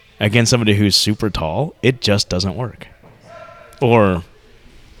against somebody who's super tall, it just doesn't work. Or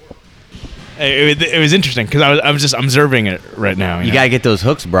it was interesting because I was just observing it right now. You gotta get those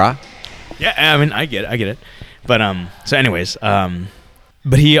hooks, brah. Yeah, I mean, I get it. But so anyways,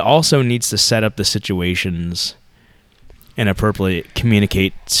 but he also needs to set up the situations and appropriately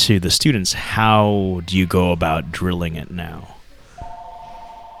communicate to the students, how do you go about drilling it now?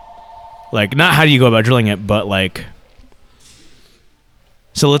 Like, not how do you go about drilling it, but like,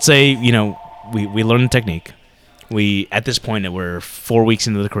 so let's say, we learn the technique. At this point, we're 4 weeks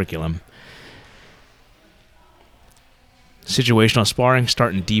into the curriculum. Situational sparring,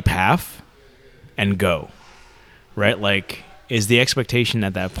 start in deep half and go, right? Like, is the expectation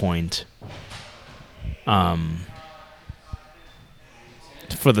at that point for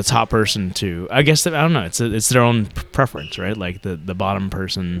the top person to, I guess, I don't know, it's their own preference, right? Like the bottom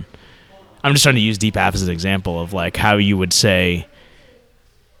person, I'm just trying to use deep half as an example of like how you would say,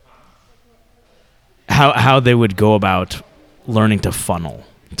 how they would go about learning to funnel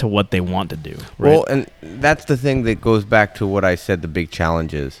to what they want to do. Right? Well, and that's the thing that goes back to what I said the big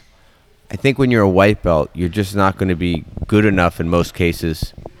challenge is. I think when you're a white belt, you're just not going to be good enough in most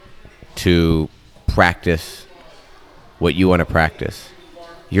cases to practice what you want to practice.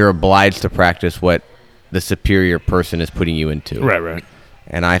 You're obliged to practice what the superior person is putting you into. Right.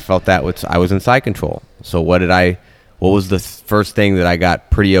 And I felt that I was in side control. So what was the first thing that I got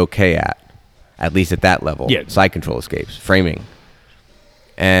pretty okay at least at that level? Yeah. Side control escapes, framing.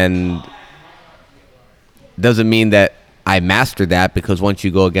 And doesn't mean that I mastered that, because once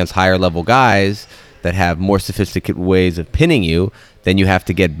you go against higher level guys that have more sophisticated ways of pinning you, then you have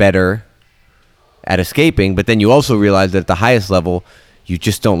to get better at escaping. But then you also realize that at the highest level, you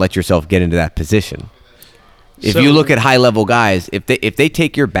just don't let yourself get into that position. If you look at high level guys, if they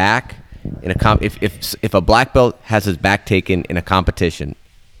take your back in if a black belt has his back taken in a competition,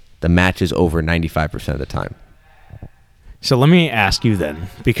 the match is over 95% of the time. So let me ask you then,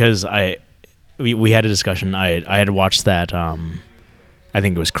 because we had a discussion. I had watched that. I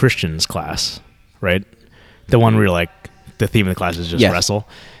think it was Christian's class, right? The one where like the theme of the class is just Yes. wrestle.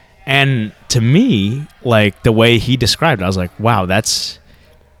 And to me, like the way he described it, I was like, wow,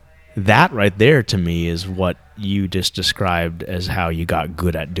 that right there to me is what you just described as how you got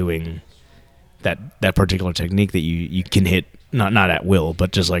good at doing that particular technique that you can hit, not at will,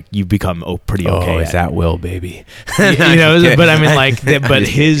 but just like you become pretty okay. it's at will, baby. But I mean, like,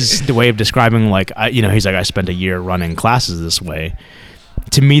 the way of describing, like, he's like, I spent a year running classes this way.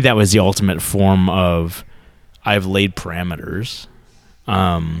 To me, that was the ultimate form of I've laid parameters.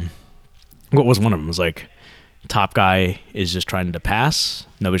 What was one of them? It was like, top guy is just trying to pass.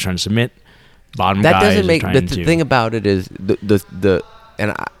 Nobody's trying to submit. Bottom That guy doesn't is make trying the to. thing about it is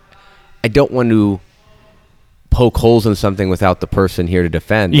and I don't want to poke holes in something without the person here to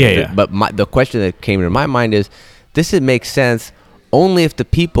defend. Yeah. But the question that came into my mind is, this makes sense only if the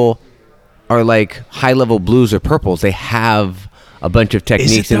people are like high level blues or purples. They have a bunch of Is it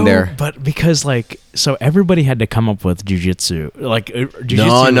techniques in though? there. But because like, so everybody had to come up with jujitsu. Like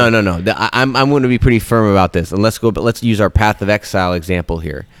jujitsu. No. I'm going to be pretty firm about this. And let's use our Path of Exile example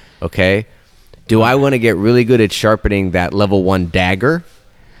here. Okay. Do I want to get really good at sharpening that level 1 dagger?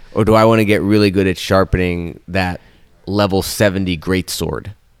 Or do I want to get really good at sharpening that level 70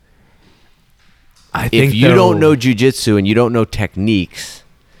 greatsword? I think If you don't know jujitsu and you don't know techniques,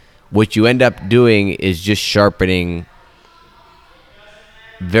 what you end up doing is just sharpening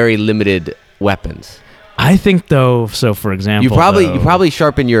very limited weapons. I think though. So for example, You probably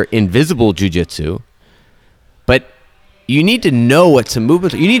sharpen your invisible jujitsu, but you need to know what some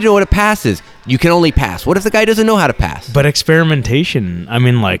movements. You need to know what a pass is. You can only pass. What if the guy doesn't know how to pass? But experimentation. I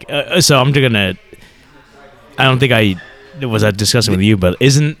mean, like, so I'm just gonna. I don't think I was discussing with you, but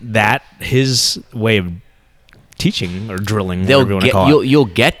isn't that his way of teaching or drilling? Whatever you want to call it. You'll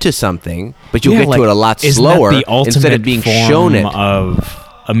get to something, but you'll get like, to it a lot isn't that slower the ultimate instead of being form shown it. Of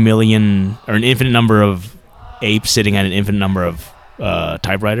a million or an infinite number of apes sitting at an infinite number of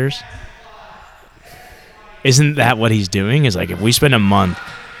typewriters. Isn't that what he's doing? Is like, if we spend a month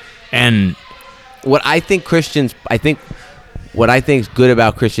and What I think is good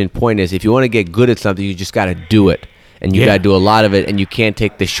about Christian's point is, if you want to get good at something, you just got to do it, and you got to do a lot of it, and you can't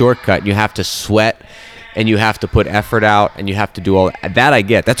take the shortcut. You have to sweat, and you have to put effort out, and you have to do all that. That I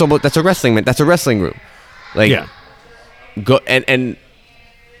get. That's a wrestling man. That's a wrestling room. Like, go and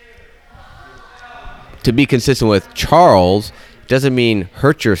to be consistent with Charles doesn't mean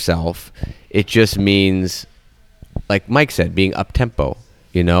hurt yourself. It just means, like Mike said, being up tempo,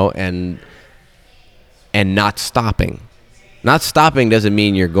 and not stopping. Not stopping doesn't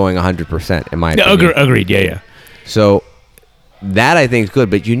mean you're going 100%, in my opinion. Agreed. Yeah. So that I think is good,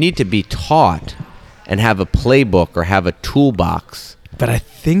 but you need to be taught and have a playbook or have a toolbox. But I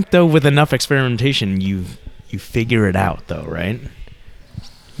think though, with enough experimentation, you figure it out though, right?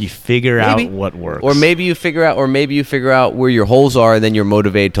 You figure out what works. Or maybe you figure out where your holes are, and then you're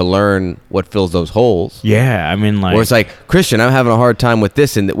motivated to learn what fills those holes. Yeah, I mean, like, Or it's like, Christian, I'm having a hard time with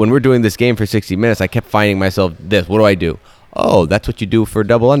this, and when we're doing this game for 60 minutes, I kept finding myself this. What do I do? Oh, that's what you do for a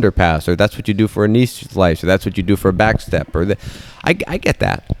double underpass, or that's what you do for a knee slice, or that's what you do for a back step. I get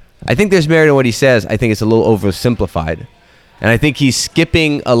that. I think there's merit in what he says. I think it's a little oversimplified, and I think he's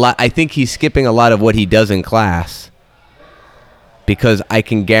skipping a lot. I think he's skipping a lot of what he does in class, because I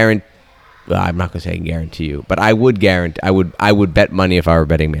can guarantee. Well, I'm not going to say I can guarantee you, but I would guarantee. I would bet money, if I were a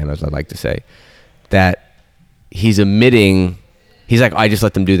betting man, as I'd like to say, that he's omitting. He's like, I just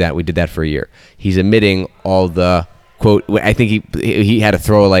let them do that. We did that for a year. He's omitting all the quote. I think he had a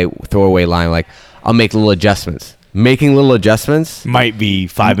throwaway line like, I'll make little adjustments. Making little adjustments might be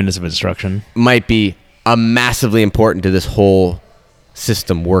 5 minutes of instruction. Might be massively important to this whole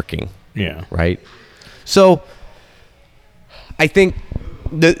system working. Yeah. Right. So I think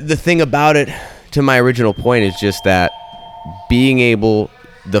the thing about it, to my original point, is just that being able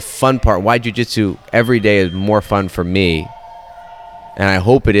the fun part, why jiu-jitsu every day is more fun for me, and I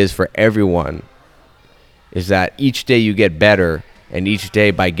hope it is for everyone, is that each day you get better, and each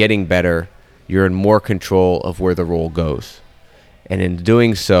day by getting better, you're in more control of where the roll goes. And in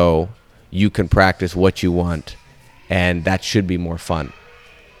doing so, you can practice what you want, and that should be more fun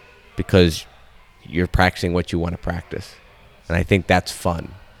because you're practicing what you want to practice. And I think that's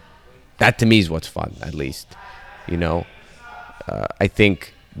fun. That to me is what's fun, at least. You know, I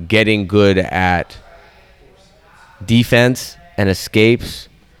think getting good at defense and escapes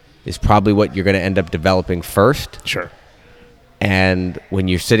is probably what you're going to end up developing first. Sure. And when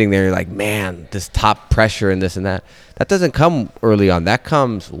you're sitting there, you're like, man, this top pressure and this and that. That doesn't come early on. That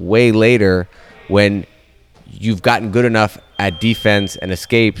comes way later when you've gotten good enough at defense and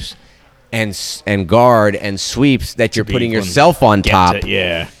escapes and guard and sweeps that you're putting yourself on top.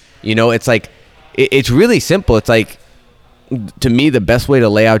 Yeah. You know, it's like, it's really simple. It's like, to me, the best way to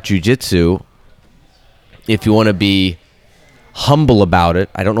lay out jiu-jitsu, if you want to be humble about it,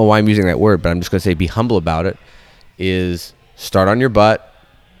 I don't know why I'm using that word, but I'm just going to say be humble about it, is start on your butt,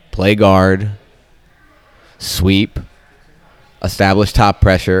 play guard, sweep, establish top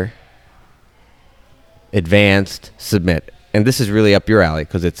pressure, advanced, submit. And this is really up your alley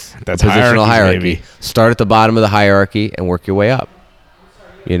because it's That's positional hierarchy. baby. Start at the bottom of the hierarchy and work your way up.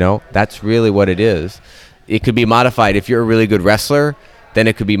 You know, that's really what it is. It could be modified. If you're a really good wrestler, then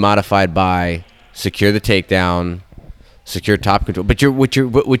it could be modified by secure the takedown, secure top control. But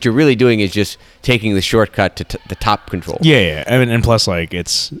what you're really doing is just taking the shortcut to the top control. Yeah. I mean, and plus, like,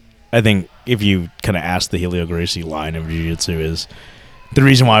 I think if you kind of ask the Helio Gracie line of jiu-jitsu is the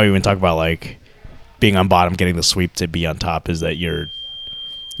reason why we even talk about, like, being on bottom, getting the sweep to be on top is that you're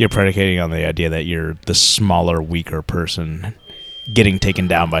predicating on the idea that you're the smaller, weaker person getting taken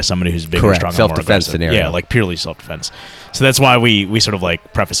down by somebody who's bigger, Correct. stronger, Self-defense more aggressive. scenario. Yeah, like purely self-defense. So that's why we sort of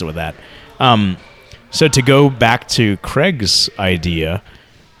like preface it with that. So to go back to Craig's idea,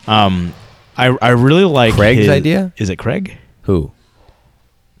 I really like Craig's idea? Is it Craig? Who?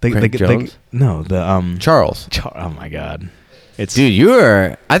 Craig Jones? No, the Charles. oh my God, it's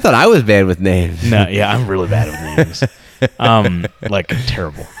Dude, I thought I was bad with names. no, yeah, I'm really bad with names. Like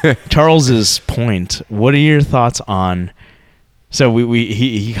terrible. Charles's point. What are your thoughts on? So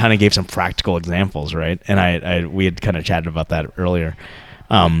he kind of gave some practical examples, right? And we had kind of chatted about that earlier.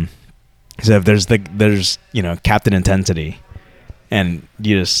 So if there's Captain Intensity, and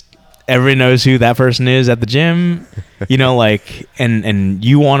everybody knows who that person is at the gym, like, and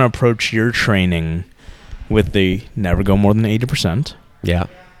you want to approach your training with the never go more than 80%. Yeah.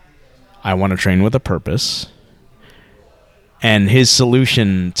 I want to train with a purpose. And his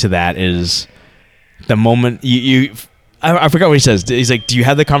solution to that is the moment I forgot what he says. He's like, do you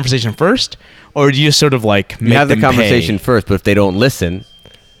have the conversation first, or do you just sort of like make You have the them conversation pay, first, but if they don't listen,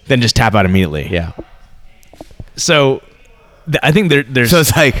 then just tap out immediately? yeah. So I think there's So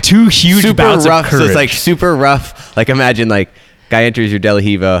it's like two huge super bouts rough. of courage. So it's like super rough. Like imagine like guy enters your De La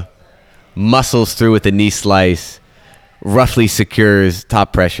Hiva, muscles through with a knee slice, roughly secures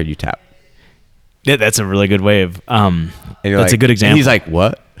top pressure, you tap. Yeah, that's a really good way of. And you're That's like, a good example. And he's like,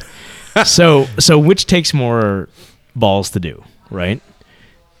 what? so which takes more balls to do, right?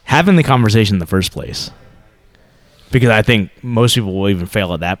 Having the conversation in the first place, because I think most people will even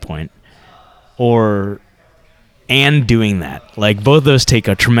fail at that point, and doing that. Like both those take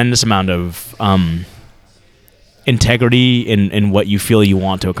a tremendous amount of integrity in what you feel you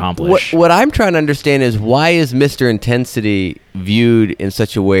want to accomplish. What I'm trying to understand is why is Mr. Intensity viewed in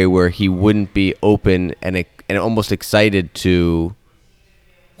such a way where he wouldn't be open and almost excited to,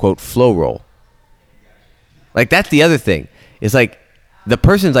 quote, flow roll? Like, that's the other thing. It's like the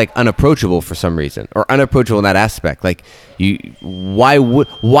person's like unapproachable for some reason, or unapproachable in that aspect. Like, why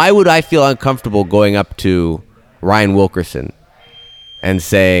would I feel uncomfortable going up to Ryan Wilkerson and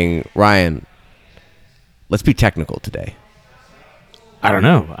saying, Ryan, let's be technical today? I don't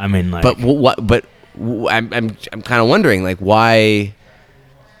know. I mean, like, I'm kind of wondering, like, why.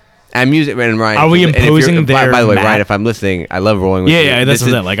 I'm using and Ryan. Are we imposing their By the way, mat? Ryan, if I'm listening, I love rolling with you. Yeah, that's what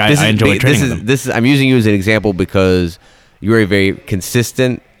I'm saying. Like, I enjoy training with them. I'm using you as an example because you're very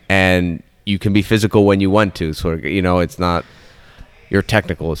consistent and you can be physical when you want to. Sort of, it's not. You're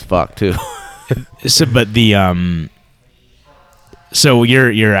technical as fuck too. So, but so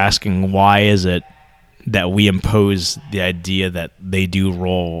you're asking why is it that we impose the idea that they do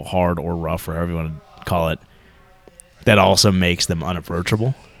roll hard or rough or however you want to call it, that also makes them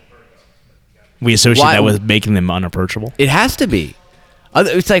unapproachable? We associate that with making them unapproachable. It has to be.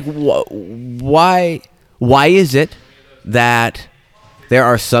 It's like why is it that there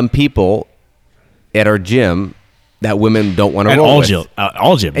are some people at our gym that women don't want to And roll all with.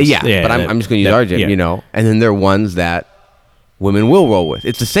 all gyms. Yeah, but I'm just going to use our gym, you know. And then there are ones that women will roll with.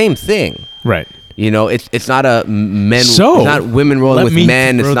 It's the same thing. Right. You know, it's not a men. So, it's not women rolling let with me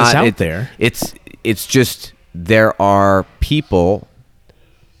men. It's throw this not out it- there. It's just there are people,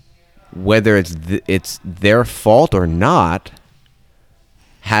 whether it's their fault or not,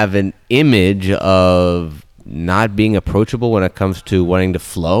 have an image of not being approachable when it comes to wanting to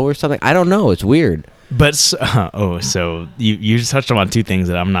flow or something. I don't know. It's weird. But so you just touched on two things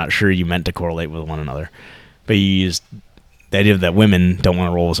that I'm not sure you meant to correlate with one another. But you used the idea that women don't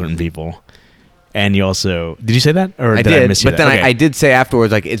want to roll with certain people, and you also did you say that or I did did, I miss you but that? then Okay. I did say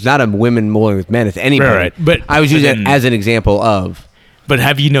afterwards, like it's not a women rolling with men. It's anybody. Right. But I was but using it then- as an example of. But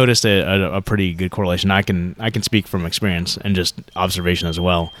have you noticed a pretty good correlation? I can speak from experience and just observation as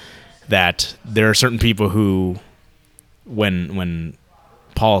well, that there are certain people who, when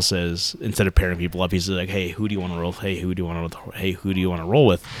Paul says instead of pairing people up, he's like, "Hey, who do you want to roll with? Hey, who do you want to? Hey, who do you want to roll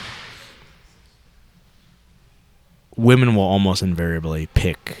with?" Women will almost invariably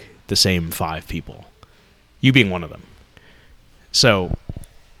pick the same 5 people, you being one of them. So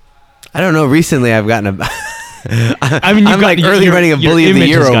I don't know. Recently, I've gotten a. I mean, I'm like early running a bully of the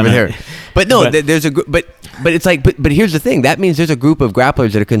year over there. But no, but- there's a but it's like but here's the thing. That means there's a group of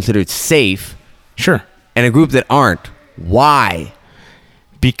grapplers that are considered safe Sure, and a group that aren't. Why?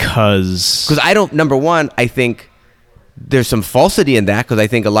 because I don't. Number one, I think there's some falsity in that because I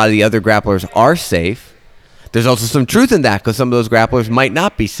think a lot of the other grapplers are safe. There's also some truth in that because some of those grapplers might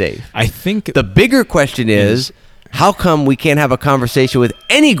not be safe. I think The bigger question is, how come we can't have a conversation with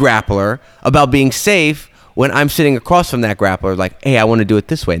any grappler about being safe when I'm sitting across from that grappler like, hey, I want to do it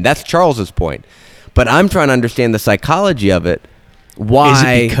this way? And that's Charles's point. But I'm trying to understand the psychology of it. Why? Is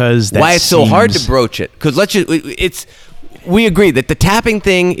it because that why it's so hard to seems- broach it? Because we agree that the tapping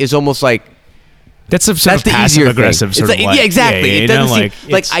thing is almost like that's a sort that's of the passive easier aggressive thing. sort It's of like, yeah, exactly. yeah, It you doesn't know, seem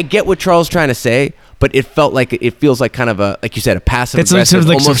like it's- I get what Charles is trying to say, but it felt like it feels like kind of a, like you said, a passive it's like aggressive, sort of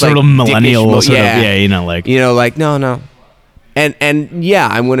like some almost sort like of millennial dickish sort of you know, like no. And yeah,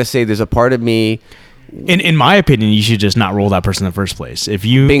 I'm going to say there's a part of me. in my opinion, you should just not roll that person in the first place. If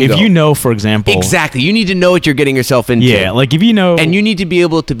you Bingo. know, for example, Exactly. You need to know what you're getting yourself into. yeah, like if you know, And you need to be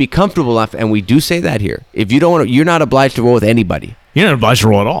able to be comfortable enough, and we do say that here. If you don't want to, you're not obliged to roll with anybody. you're not obliged to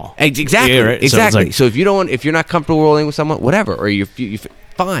roll at all. Exactly. Yeah, right. So it's Exactly. like- So if you don't want, if you're not comfortable rolling with someone, whatever, or you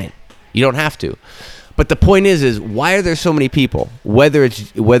fine, you don't have to. But the point is why are there so many people, whether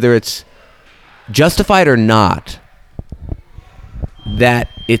it's justified or not, that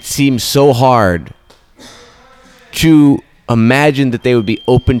it seems so hard to imagine that they would be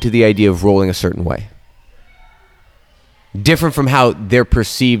open to the idea of rolling a certain way, different from how they're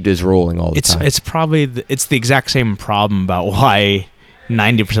perceived as rolling all the time. It's probably it's the exact same problem about why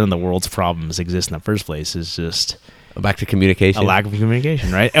 90% of the world's problems exist in the first place is just Back to communication. a lack of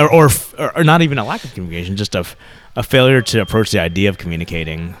communication, right? Or not even a lack of communication, just a failure to approach the idea of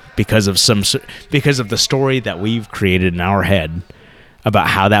communicating because of the story that we've created in our head about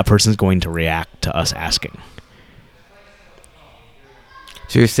how that person's going to react to us asking.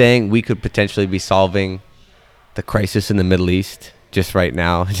 So you're saying we could potentially be solving the crisis in the Middle East just right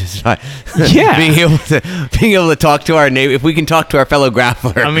now, just by Yeah. being able to talk to our neighbor. If we can talk to our fellow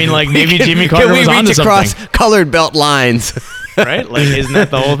grappler, I mean, like, we maybe can- Jimmy Carter can we was onto reach across something. colored belt lines? Right? Like, isn't that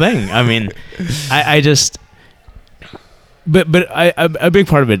the whole thing? I mean, I just, but a big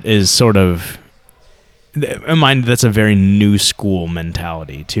part of it is sort of, in mind, that's a very new school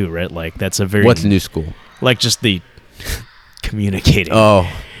mentality too, right? Like that's a very What's new school? like just the communicating, Oh,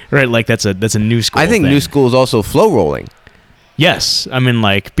 right? Like that's a new school. I think thing. new school is also flow rolling. Yes, I mean,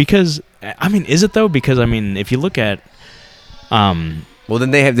 like because I mean, is it though? Because I mean, if you look at, Well,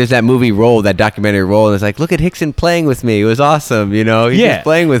 then there's that movie Roll, that documentary Roll, and it's like, look at Hickson playing with me. It was awesome, you know. He's Yeah. just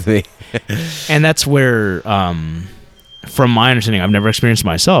playing with me. and that's where, from my understanding, I've never experienced it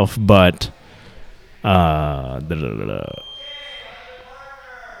myself, but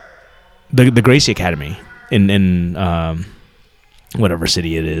the Gracie Academy in whatever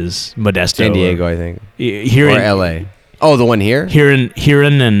city it is, Modesto, San Diego, I think, here or in L.A. Oh, the one here. Huron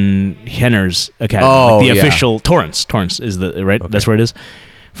and Henner's Academy, Oh, like the yeah. official Torrance is the right. That's where it is.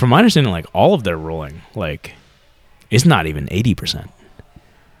 From my understanding, like all of their rolling, like it's not even 80%.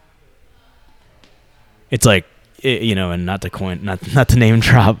 It's like you know, and not to name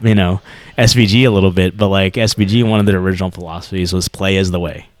drop, you know, SVG a little bit, but like SVG, one of their original philosophies was play as the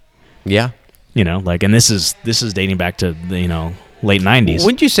way. Yeah. You know, like, and this is dating back to the, you know, late 90s.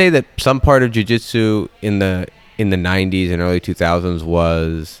 Wouldn't you say that some part of jiu-jitsu in the 90s and early 2000s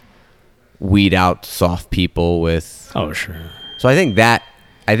was weed out soft people with? Oh, sure. So I think that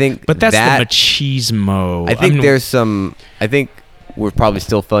But that's that, the machismo. I think mean, there's some. I think we're probably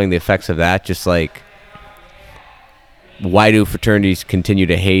still feeling the effects of that. Just like, why do fraternities continue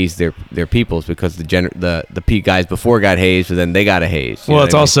to haze their peoples? Because the P guys before got hazed, and then they got a haze. Well,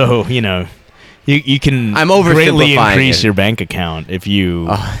 it's also, you can I'm greatly oversimplifying increase it. your bank account if you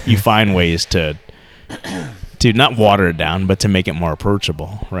you find ways to not water it down, but to make it more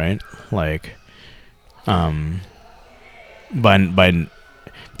approachable, right? Like, but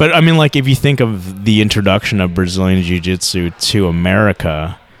I mean, like, if you think of the introduction of Brazilian Jiu-Jitsu to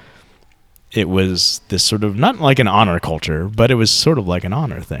America, it was this sort of, not like an honor culture, but it was sort of like an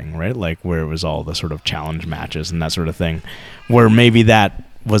honor thing, right? Like, where it was all the sort of challenge matches and that sort of thing, where maybe that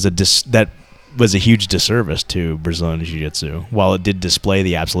was a huge disservice to Brazilian Jiu-Jitsu. While it did display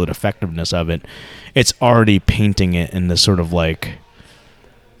the absolute effectiveness of it, it's already painting it in this sort of like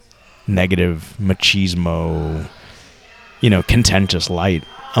negative machismo, contentious light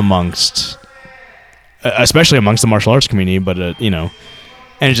especially amongst the martial arts community, but and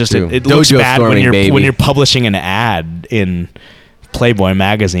it's just it looks Dojo bad storming, when you're publishing an ad in Playboy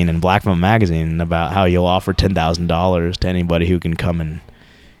magazine and Black Belt magazine about how you'll offer $10,000 to anybody who can come and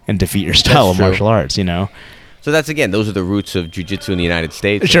defeat your style That's of true. martial arts. So that's, again, those are the roots of jiu-jitsu in the United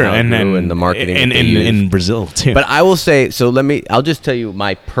States. Sure, how it and grew then the marketing in that they use. in Brazil too. But I will say, I'll just tell you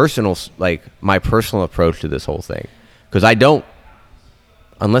my personal approach to this whole thing, because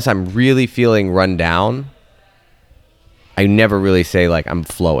unless I'm really feeling run down, I never really say like I'm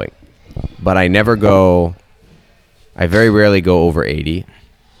flowing, but I very rarely go over 80,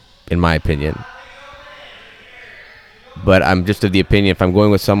 in my opinion. But I'm just of the opinion, if I'm going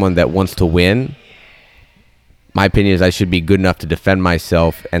with someone that wants to win, my opinion is I should be good enough to defend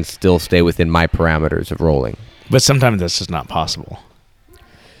myself and still stay within my parameters of rolling. But sometimes that's just not possible.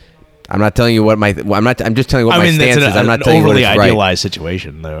 I'm not telling you what I'm just telling you what my stance is. I'm not telling you what overly it's right. idealized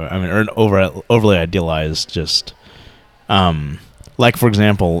situation, though. I mean, or an overly idealized, just like, for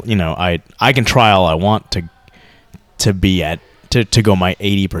example, I can try all I want to be to go my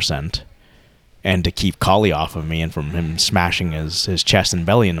 80%, and to keep Kali off of me and from him smashing his chest and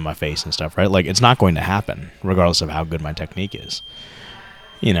belly into my face and stuff, right? Like, it's not going to happen, regardless of how good my technique is.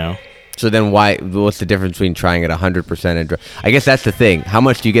 So then what's the difference between trying at 100% and... I guess that's the thing. How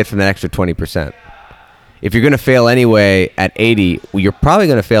much do you get from that extra 20%? If you're going to fail anyway at 80, well, you're probably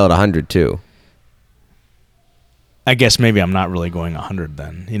going to fail at 100 too. I guess maybe I'm not really going 100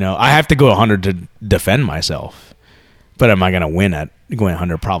 then. I have to go 100 to defend myself. But am I going to win at going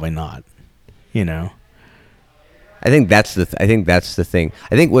 100? Probably not. I think that's the thing.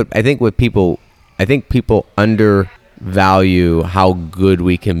 I think people undervalue how good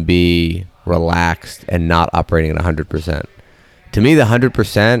we can be relaxed and not operating at 100%. To me, the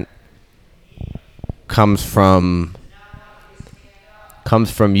 100% comes from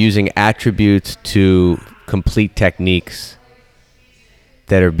using attributes to complete techniques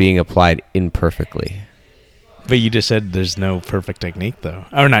that are being applied imperfectly. But you just said there's no perfect technique, though.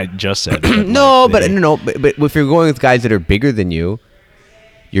 Or not just said. But No, but if you're going with guys that are bigger than you,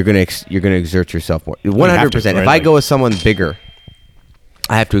 you're gonna exert yourself more. 100%. If I go with someone bigger,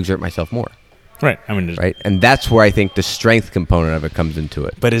 I have to exert myself more. Right. I mean, Right, and that's where I think the strength component of it comes into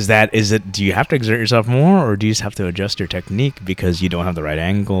it. But is it? Do you have to exert yourself more, or do you just have to adjust your technique because you don't have the right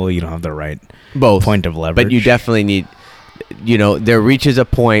angle, you don't have the right point of leverage? But you definitely need. There reaches a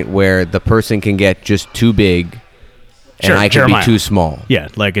point where the person can get just too big, and I can Jeremiah. be too small. Yeah,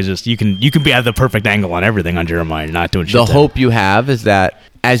 like it's just you can be at the perfect angle on everything on Jeremiah, not doing shit. The hope you have is that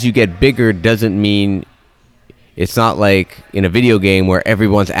as you get bigger doesn't mean it's not like in a video game where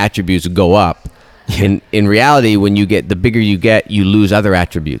everyone's attributes go up. In reality, when the bigger you get, you lose other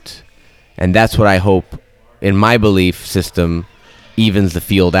attributes. And that's what I hope, in my belief system, evens the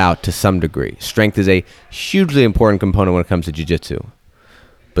field out to some degree. Strength is a hugely important component when it comes to jiu-jitsu.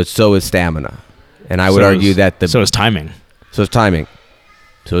 But so is stamina. And I would argue that so is timing. So is timing.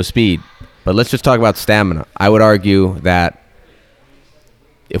 So is speed. But let's just talk about stamina. I would argue that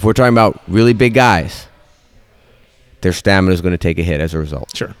if we're talking about really big guys, their stamina is going to take a hit as a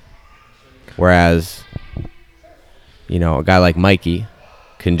result. Sure. Whereas, a guy like Mikey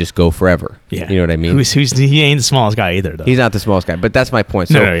can just go forever. Yeah. You know what I mean? He ain't the smallest guy either, though. He's not the smallest guy, but that's my point.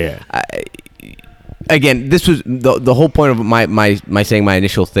 So, No, yeah. Again, this was the whole point of my saying my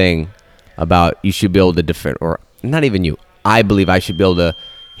initial thing about you should be able to defend, or not even you. I believe I should be able to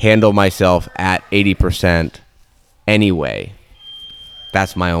handle myself at 80% anyway.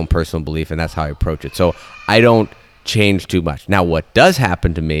 That's my own personal belief, and that's how I approach it. So I don't change too much. Now, what does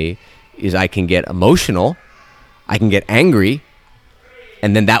happen to me is I can get emotional, I can get angry,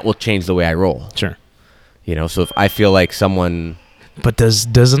 and then that will change the way I roll. Sure. So if I feel like someone... But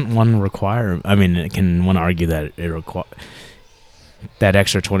doesn't one require? I mean, can one argue that it require that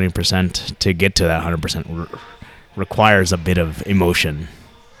extra 20% to get to that 100% requires a bit of emotion,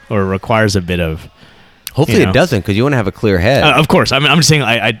 or requires a bit of. Hopefully it doesn't, because you want to have a clear head. Of course, I mean, I'm just saying,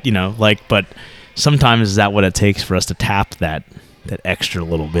 but sometimes is that what it takes for us to tap that extra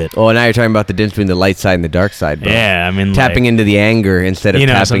little bit? Oh, now you're talking about the difference between the light side and the dark side, bro. Yeah, I mean, tapping into the anger instead of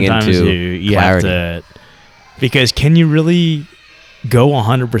tapping into you clarity. have to, because can you really go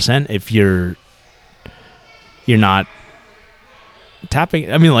 100% if you're not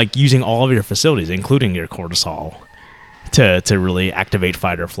tapping? I mean, like using all of your facilities, including your cortisol, to really activate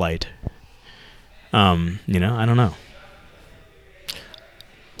fight or flight. I don't know.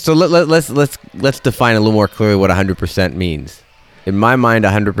 So let's define a little more clearly what 100% means. In my mind,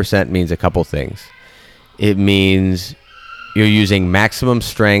 100% means a couple things. It means you're using maximum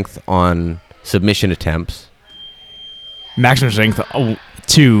strength on submission attempts. Maximum strength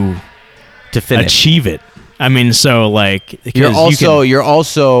to finish, achieve it. I mean, so like you're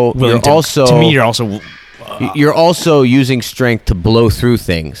also using strength to blow through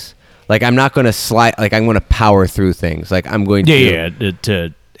things. Like, I'm not going to slide. Like, I'm going to power through things. Like, I'm going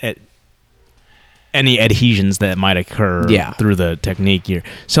to any adhesions that might occur through the technique here.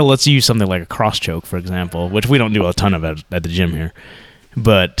 So let's use something like a cross choke, for example, which we don't do a ton of at the gym here,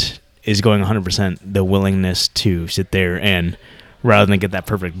 but is going 100% the willingness to sit there and, rather than get that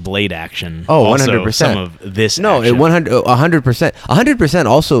perfect blade action. Oh, 100%. Some of this. No, action. 100%. 100%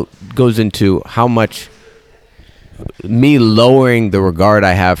 also goes into how much me lowering the regard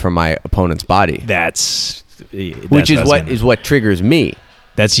I have for my opponent's body. Which is what triggers me.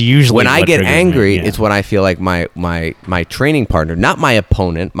 That's usually when I get angry. Me, yeah. It's when I feel like my training partner, not my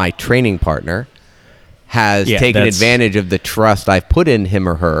opponent, my training partner, has taken advantage of the trust I've put in him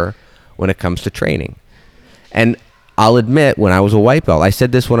or her when it comes to training. And I'll admit, when I was a white belt, I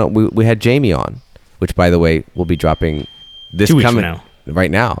said this when we had Jamie on, which, by the way, will be dropping this 2 weeks coming from now.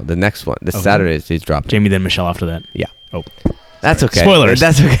 Right now. The next one, this Saturday, he's dropping. Jamie, then Michelle after that. Yeah. Oh, that's okay. Spoilers.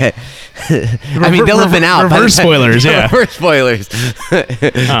 That's okay. I mean, they'll have been out. Reverse spoilers. Yeah. Reverse spoilers.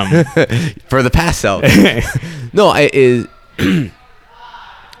 For the past self. No,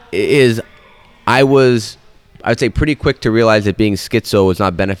 I would say pretty quick to realize that being schizo was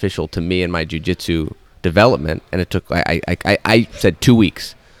not beneficial to me and my jiu-jitsu development, and it took I said 2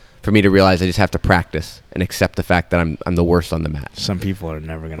 weeks for me to realize I just have to practice and accept the fact that I'm the worst on the mat. Some people are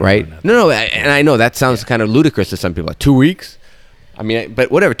never gonna right. No, and I know that sounds kind of ludicrous to some people. Like 2 weeks. I mean, but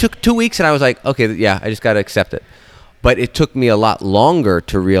whatever. It took 2 weeks, and I was like, okay, yeah, I just got to accept it. But it took me a lot longer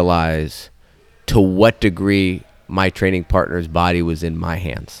to realize to what degree my training partner's body was in my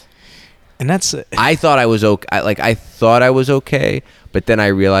hands. And that's. I thought I was okay. I thought I was okay, but then I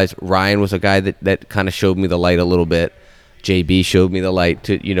realized Ryan was a guy that kind of showed me the light a little bit. JB showed me the light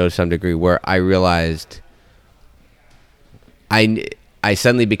to some degree, where I realized I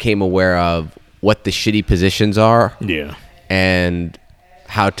suddenly became aware of what the shitty positions are. Yeah. And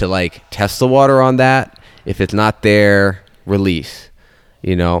how to test the water on that. If it's not there, release.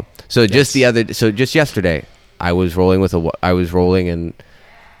 So just yesterday, I was rolling and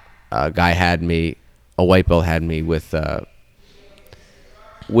a guy a white belt had me with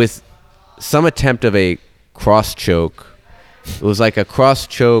some attempt of a cross choke. It was like a cross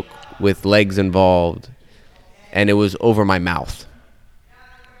choke with legs involved, and it was over my mouth.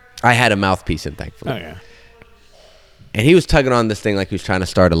 I had a mouthpiece in, thankfully. Oh, yeah. And he was tugging on this thing like he was trying to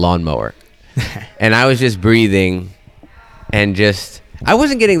start a lawnmower. And I was just breathing and I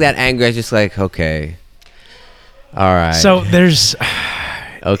wasn't getting that angry. I was just like, okay. All right. So there's...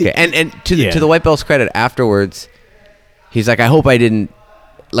 Okay. And to the white belt's credit, afterwards, he's like, I hope I didn't...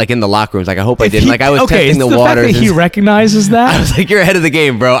 in the locker rooms, I hope I didn't. I was testing the waters. Fact that he recognizes that? I was like, you're ahead of the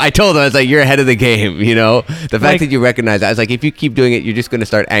game, bro. I told him, I was like, you're ahead of the game, The fact that you recognize that, I was like, if you keep doing it, you're just going to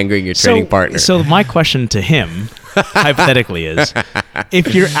start angering your training partner. So my question to him, hypothetically, is,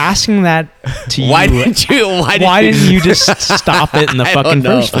 if you're asking that to you, why didn't you just stop it in the fucking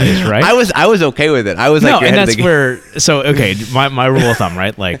first place, right? I was okay with it. I was like, you're ahead of the game. So, okay, my rule of thumb,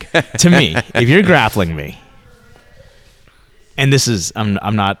 right? To me, if you're grappling me, and this is,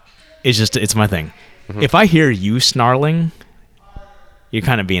 I'm not, it's my thing. Mm-hmm. If I hear you snarling, you're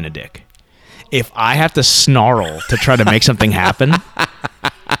kind of being a dick. If I have to snarl to try to make something happen,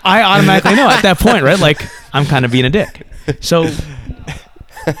 I automatically know at that point, right? I'm kind of being a dick. So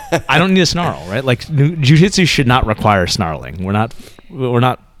I don't need to snarl, right? Jiu-jitsu should not require snarling. We're not, it's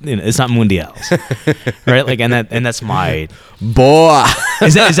not mundials, right? And that's my boy.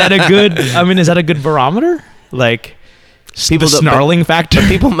 Is that a good barometer? People the don't- snarling factor. But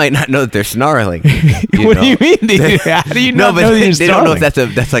people might not know that they're snarling. What do you mean? How do you not No, but know that you're they don't know if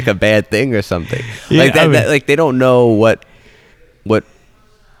snarling? that's like a bad thing or something. Yeah, Like that, I mean- like they don't know what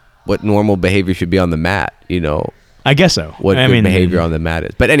normal behavior should be on the mat. I guess so. What I good mean, behavior on the mat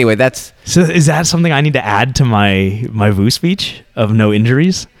is. But anyway, that's So is that something I need to add to my VU speech of no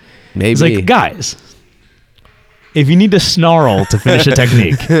injuries? maybe. It's like, guys, if you need to snarl to finish a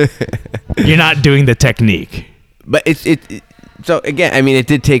technique, you're not doing the technique. But so again, I mean, it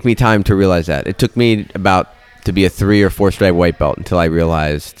did take me time to realize that. It took me to be a 3 or 4 stripe white belt until I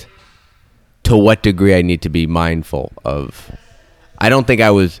realized to what degree I need to be mindful of. I don't think I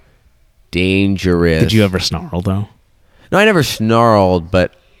was dangerous. Did you ever snarl though? No, I never snarled,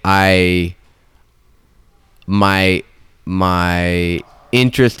 but my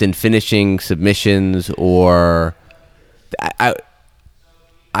interest in finishing submissions, or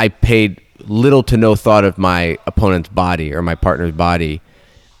I paid little to no thought of my opponent's body or my partner's body.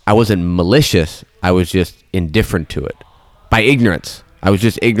 I wasn't malicious. I was just indifferent to it by ignorance. I was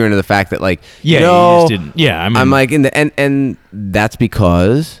just ignorant of the fact that, like, Yeah, you just didn't. Yeah, I mean, I'm like and that's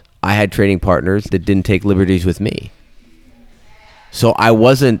because I had training partners that didn't take liberties with me. So I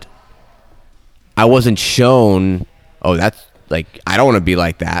wasn't shown, oh, that's like, I don't want to be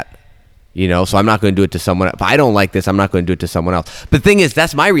like that, so I'm not going to do it to someone else. If I don't like this, I'm not going to do it to someone else. But the thing is,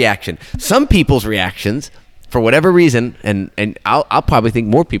 that's my reaction. Some people's reactions, for whatever reason, and I'll probably think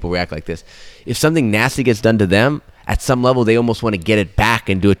more people react like this. If something nasty gets done to them, at some level, they almost want to get it back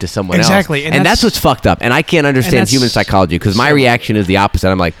and do it to someone Exactly, else. and And that's what's fucked up. And I can't understand that's- human psychology, because my reaction is the opposite.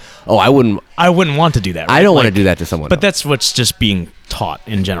 I'm like, oh, I wouldn't want to do that. Right? I don't want to Like, do that to someone But else. that's what's just being taught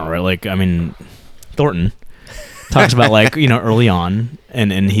in general, right? Like, I mean, Thornton talks about, like, early on,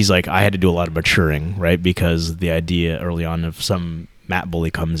 and he's like, I had to do a lot of maturing, right? Because the idea early on of some mat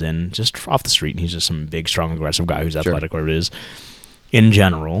bully comes in just off the street, and he's just some big, strong, aggressive guy who's athletic, whatever it is. In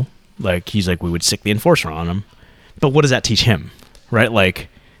general, like, he's like, we would sick the enforcer on him. But what does that teach him, right? Like,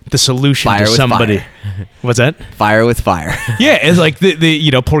 the solution Fire to with somebody. fire. What's that? Fire with fire. Yeah, it's like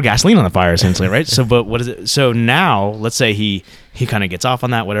the pour gasoline on the fire, essentially, right? So, but what is it? So now, let's say he kind of gets off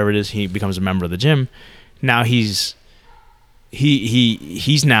on that, whatever it is. He becomes a member of the gym. Now he's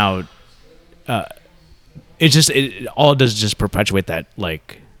now. All it does is just perpetuate that,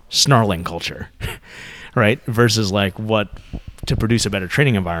 like, snarling culture, right? Versus, like, what to produce a better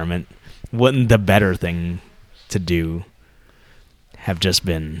training environment. Wouldn't the better thing to do have just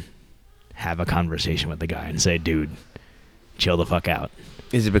been have a conversation with the guy and say, dude, chill the fuck out?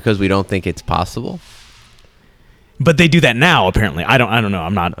 Is it because we don't think it's possible? But they do that now, apparently. I don't know.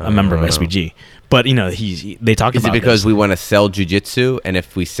 I'm not a member of SBG. But, they talk Is about it because this. we want to sell jujitsu, and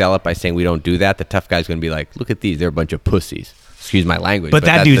if we sell it by saying we don't do that, the tough guy's going to be like, look at these, they're a bunch of pussies. Excuse my language. But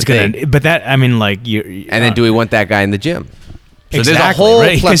that that's dude's the going thing. to... But that, I mean, like... And then do we want that guy in the gym? So exactly, there's a whole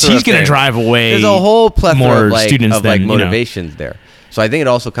right? Because plethora he's of going to things. drive away There's a whole plethora more of, like, students of, like, than, motivations there. So I think it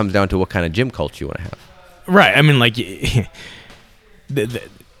also comes down to what kind of gym culture you want to have. Right. I mean, like...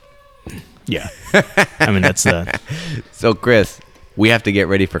 yeah. I mean, that's the... So, Chris, we have to get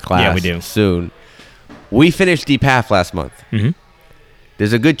ready for class. Yeah, we do. Soon. We finished Deep Half last month. Mhm.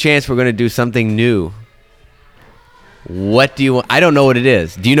 There's a good chance we're going to do something new. What do you want? I don't know what it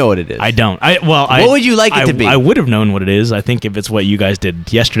is. Do you know what it is? I don't. What would you like it to be? I would have known what it is. I think if it's what you guys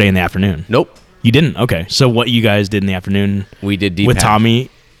did yesterday in the afternoon. Nope. You didn't? Okay. So what you guys did in the afternoon We did Deep with Half. Tommy...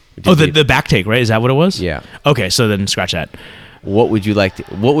 We did Oh, Deep- the back take, right? Is that what it was? Yeah. Okay, so then scratch that. What would you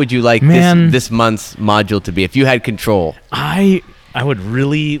like Man. this month's module to be if you had control? I would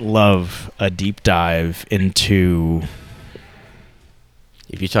really love a deep dive into...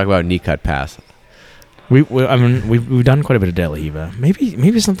 If you talk about knee cut pass. We've done quite a bit of De La Riva.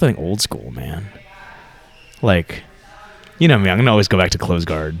 Maybe something old school, man. Like, me, I'm going to always go back to close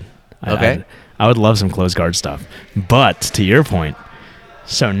guard. Okay. I would love some close guard stuff. But to your point,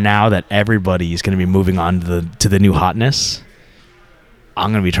 so now that everybody's going to be moving on to the new hotness,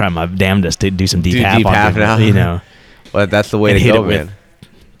 I'm going to be trying my damnedest to do some deep Do half deep on half people, now. Well, that's the way and to hit go, it man.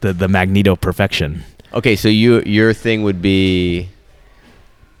 with the Magneto perfection. Okay, so your thing would be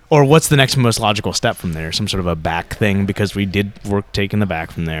Or what's the next most logical step from there? Some sort of a back thing, because we did work taking the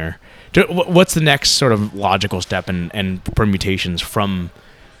back from there. What's the next sort of logical step and permutations from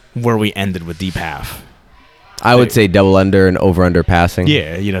where we ended with deep half? I would say double under and over under passing.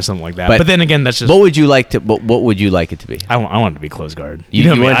 Yeah, something like that. But But then again, that's just... What would you like to? What would you like it to be? I want it to be close guard. You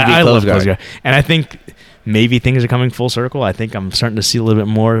know me, want it to be I close love close guard. guard. And I think maybe things are coming full circle. I think I'm starting to see a little bit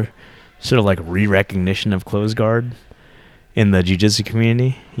more sort of like re-recognition of close guard in the jiu-jitsu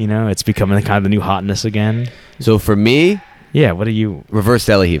community. It's becoming kind of the new hotness again. So for me, Yeah, what are you... reverse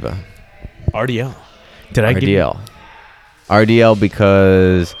De La Riva. RDL. Did I give you... RDL. RDL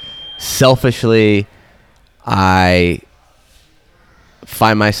because selfishly, I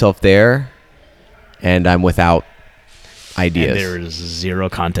find myself there, and I'm without ideas. And there is zero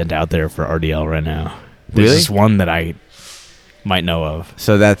content out there for RDL right now. There's Really? just one that I might know of.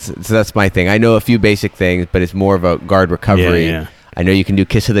 So that's my thing. I know a few basic things, but it's more of a guard recovery. Yeah. I know you can do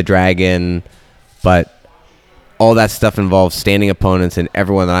Kiss of the Dragon, but all that stuff involves standing opponents, and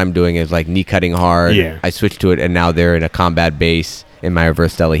everyone that I'm doing is like knee cutting hard. Yeah. I switched to it, and now they're in a combat base in my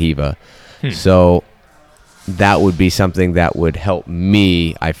reverse De La Hiva. So that would be something that would help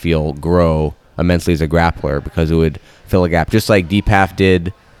me, I feel, grow immensely as a grappler, because it would fill a gap, just like DPAF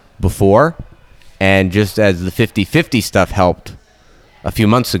did before, and just as the 50-50 stuff helped a few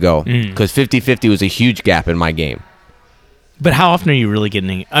months ago, because 50-50 was a huge gap in my game. But how often are you really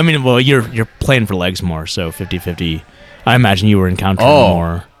getting... I mean, well, you're playing for legs more, so 50-50. I imagine you were encountering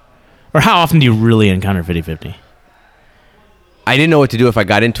more. Or how often do you really encounter 50-50? I didn't know what to do if I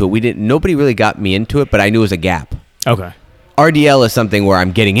got into it. Nobody really got me into it, but I knew it was a gap. Okay. RDL is something where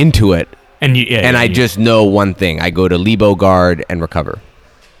I'm getting into it, And I just know one thing. I go to Lebo guard and recover.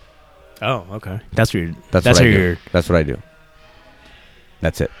 Oh, okay. That's what That's what I do. That's what I do.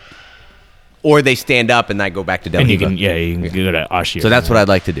 That's it. Or they stand up and I go back to Del And you Hiva. can go to Ashi. So that's what I'd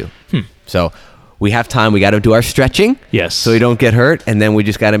like to do. So we have time. We got to do our stretching. Yes. So we don't get hurt, and then we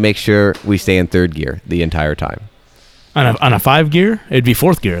just got to make sure we stay in third gear the entire time. On a 5 gear? It'd be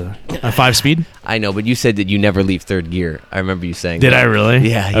 4th gear. Though. A 5 speed? I know, but you said that you never leave third gear. I remember you saying Did that. I really?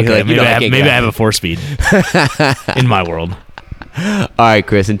 Yeah. You're Okay, like, you maybe, know, I have a 4 speed in my world. All right,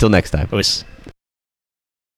 Chris. Until next time. It was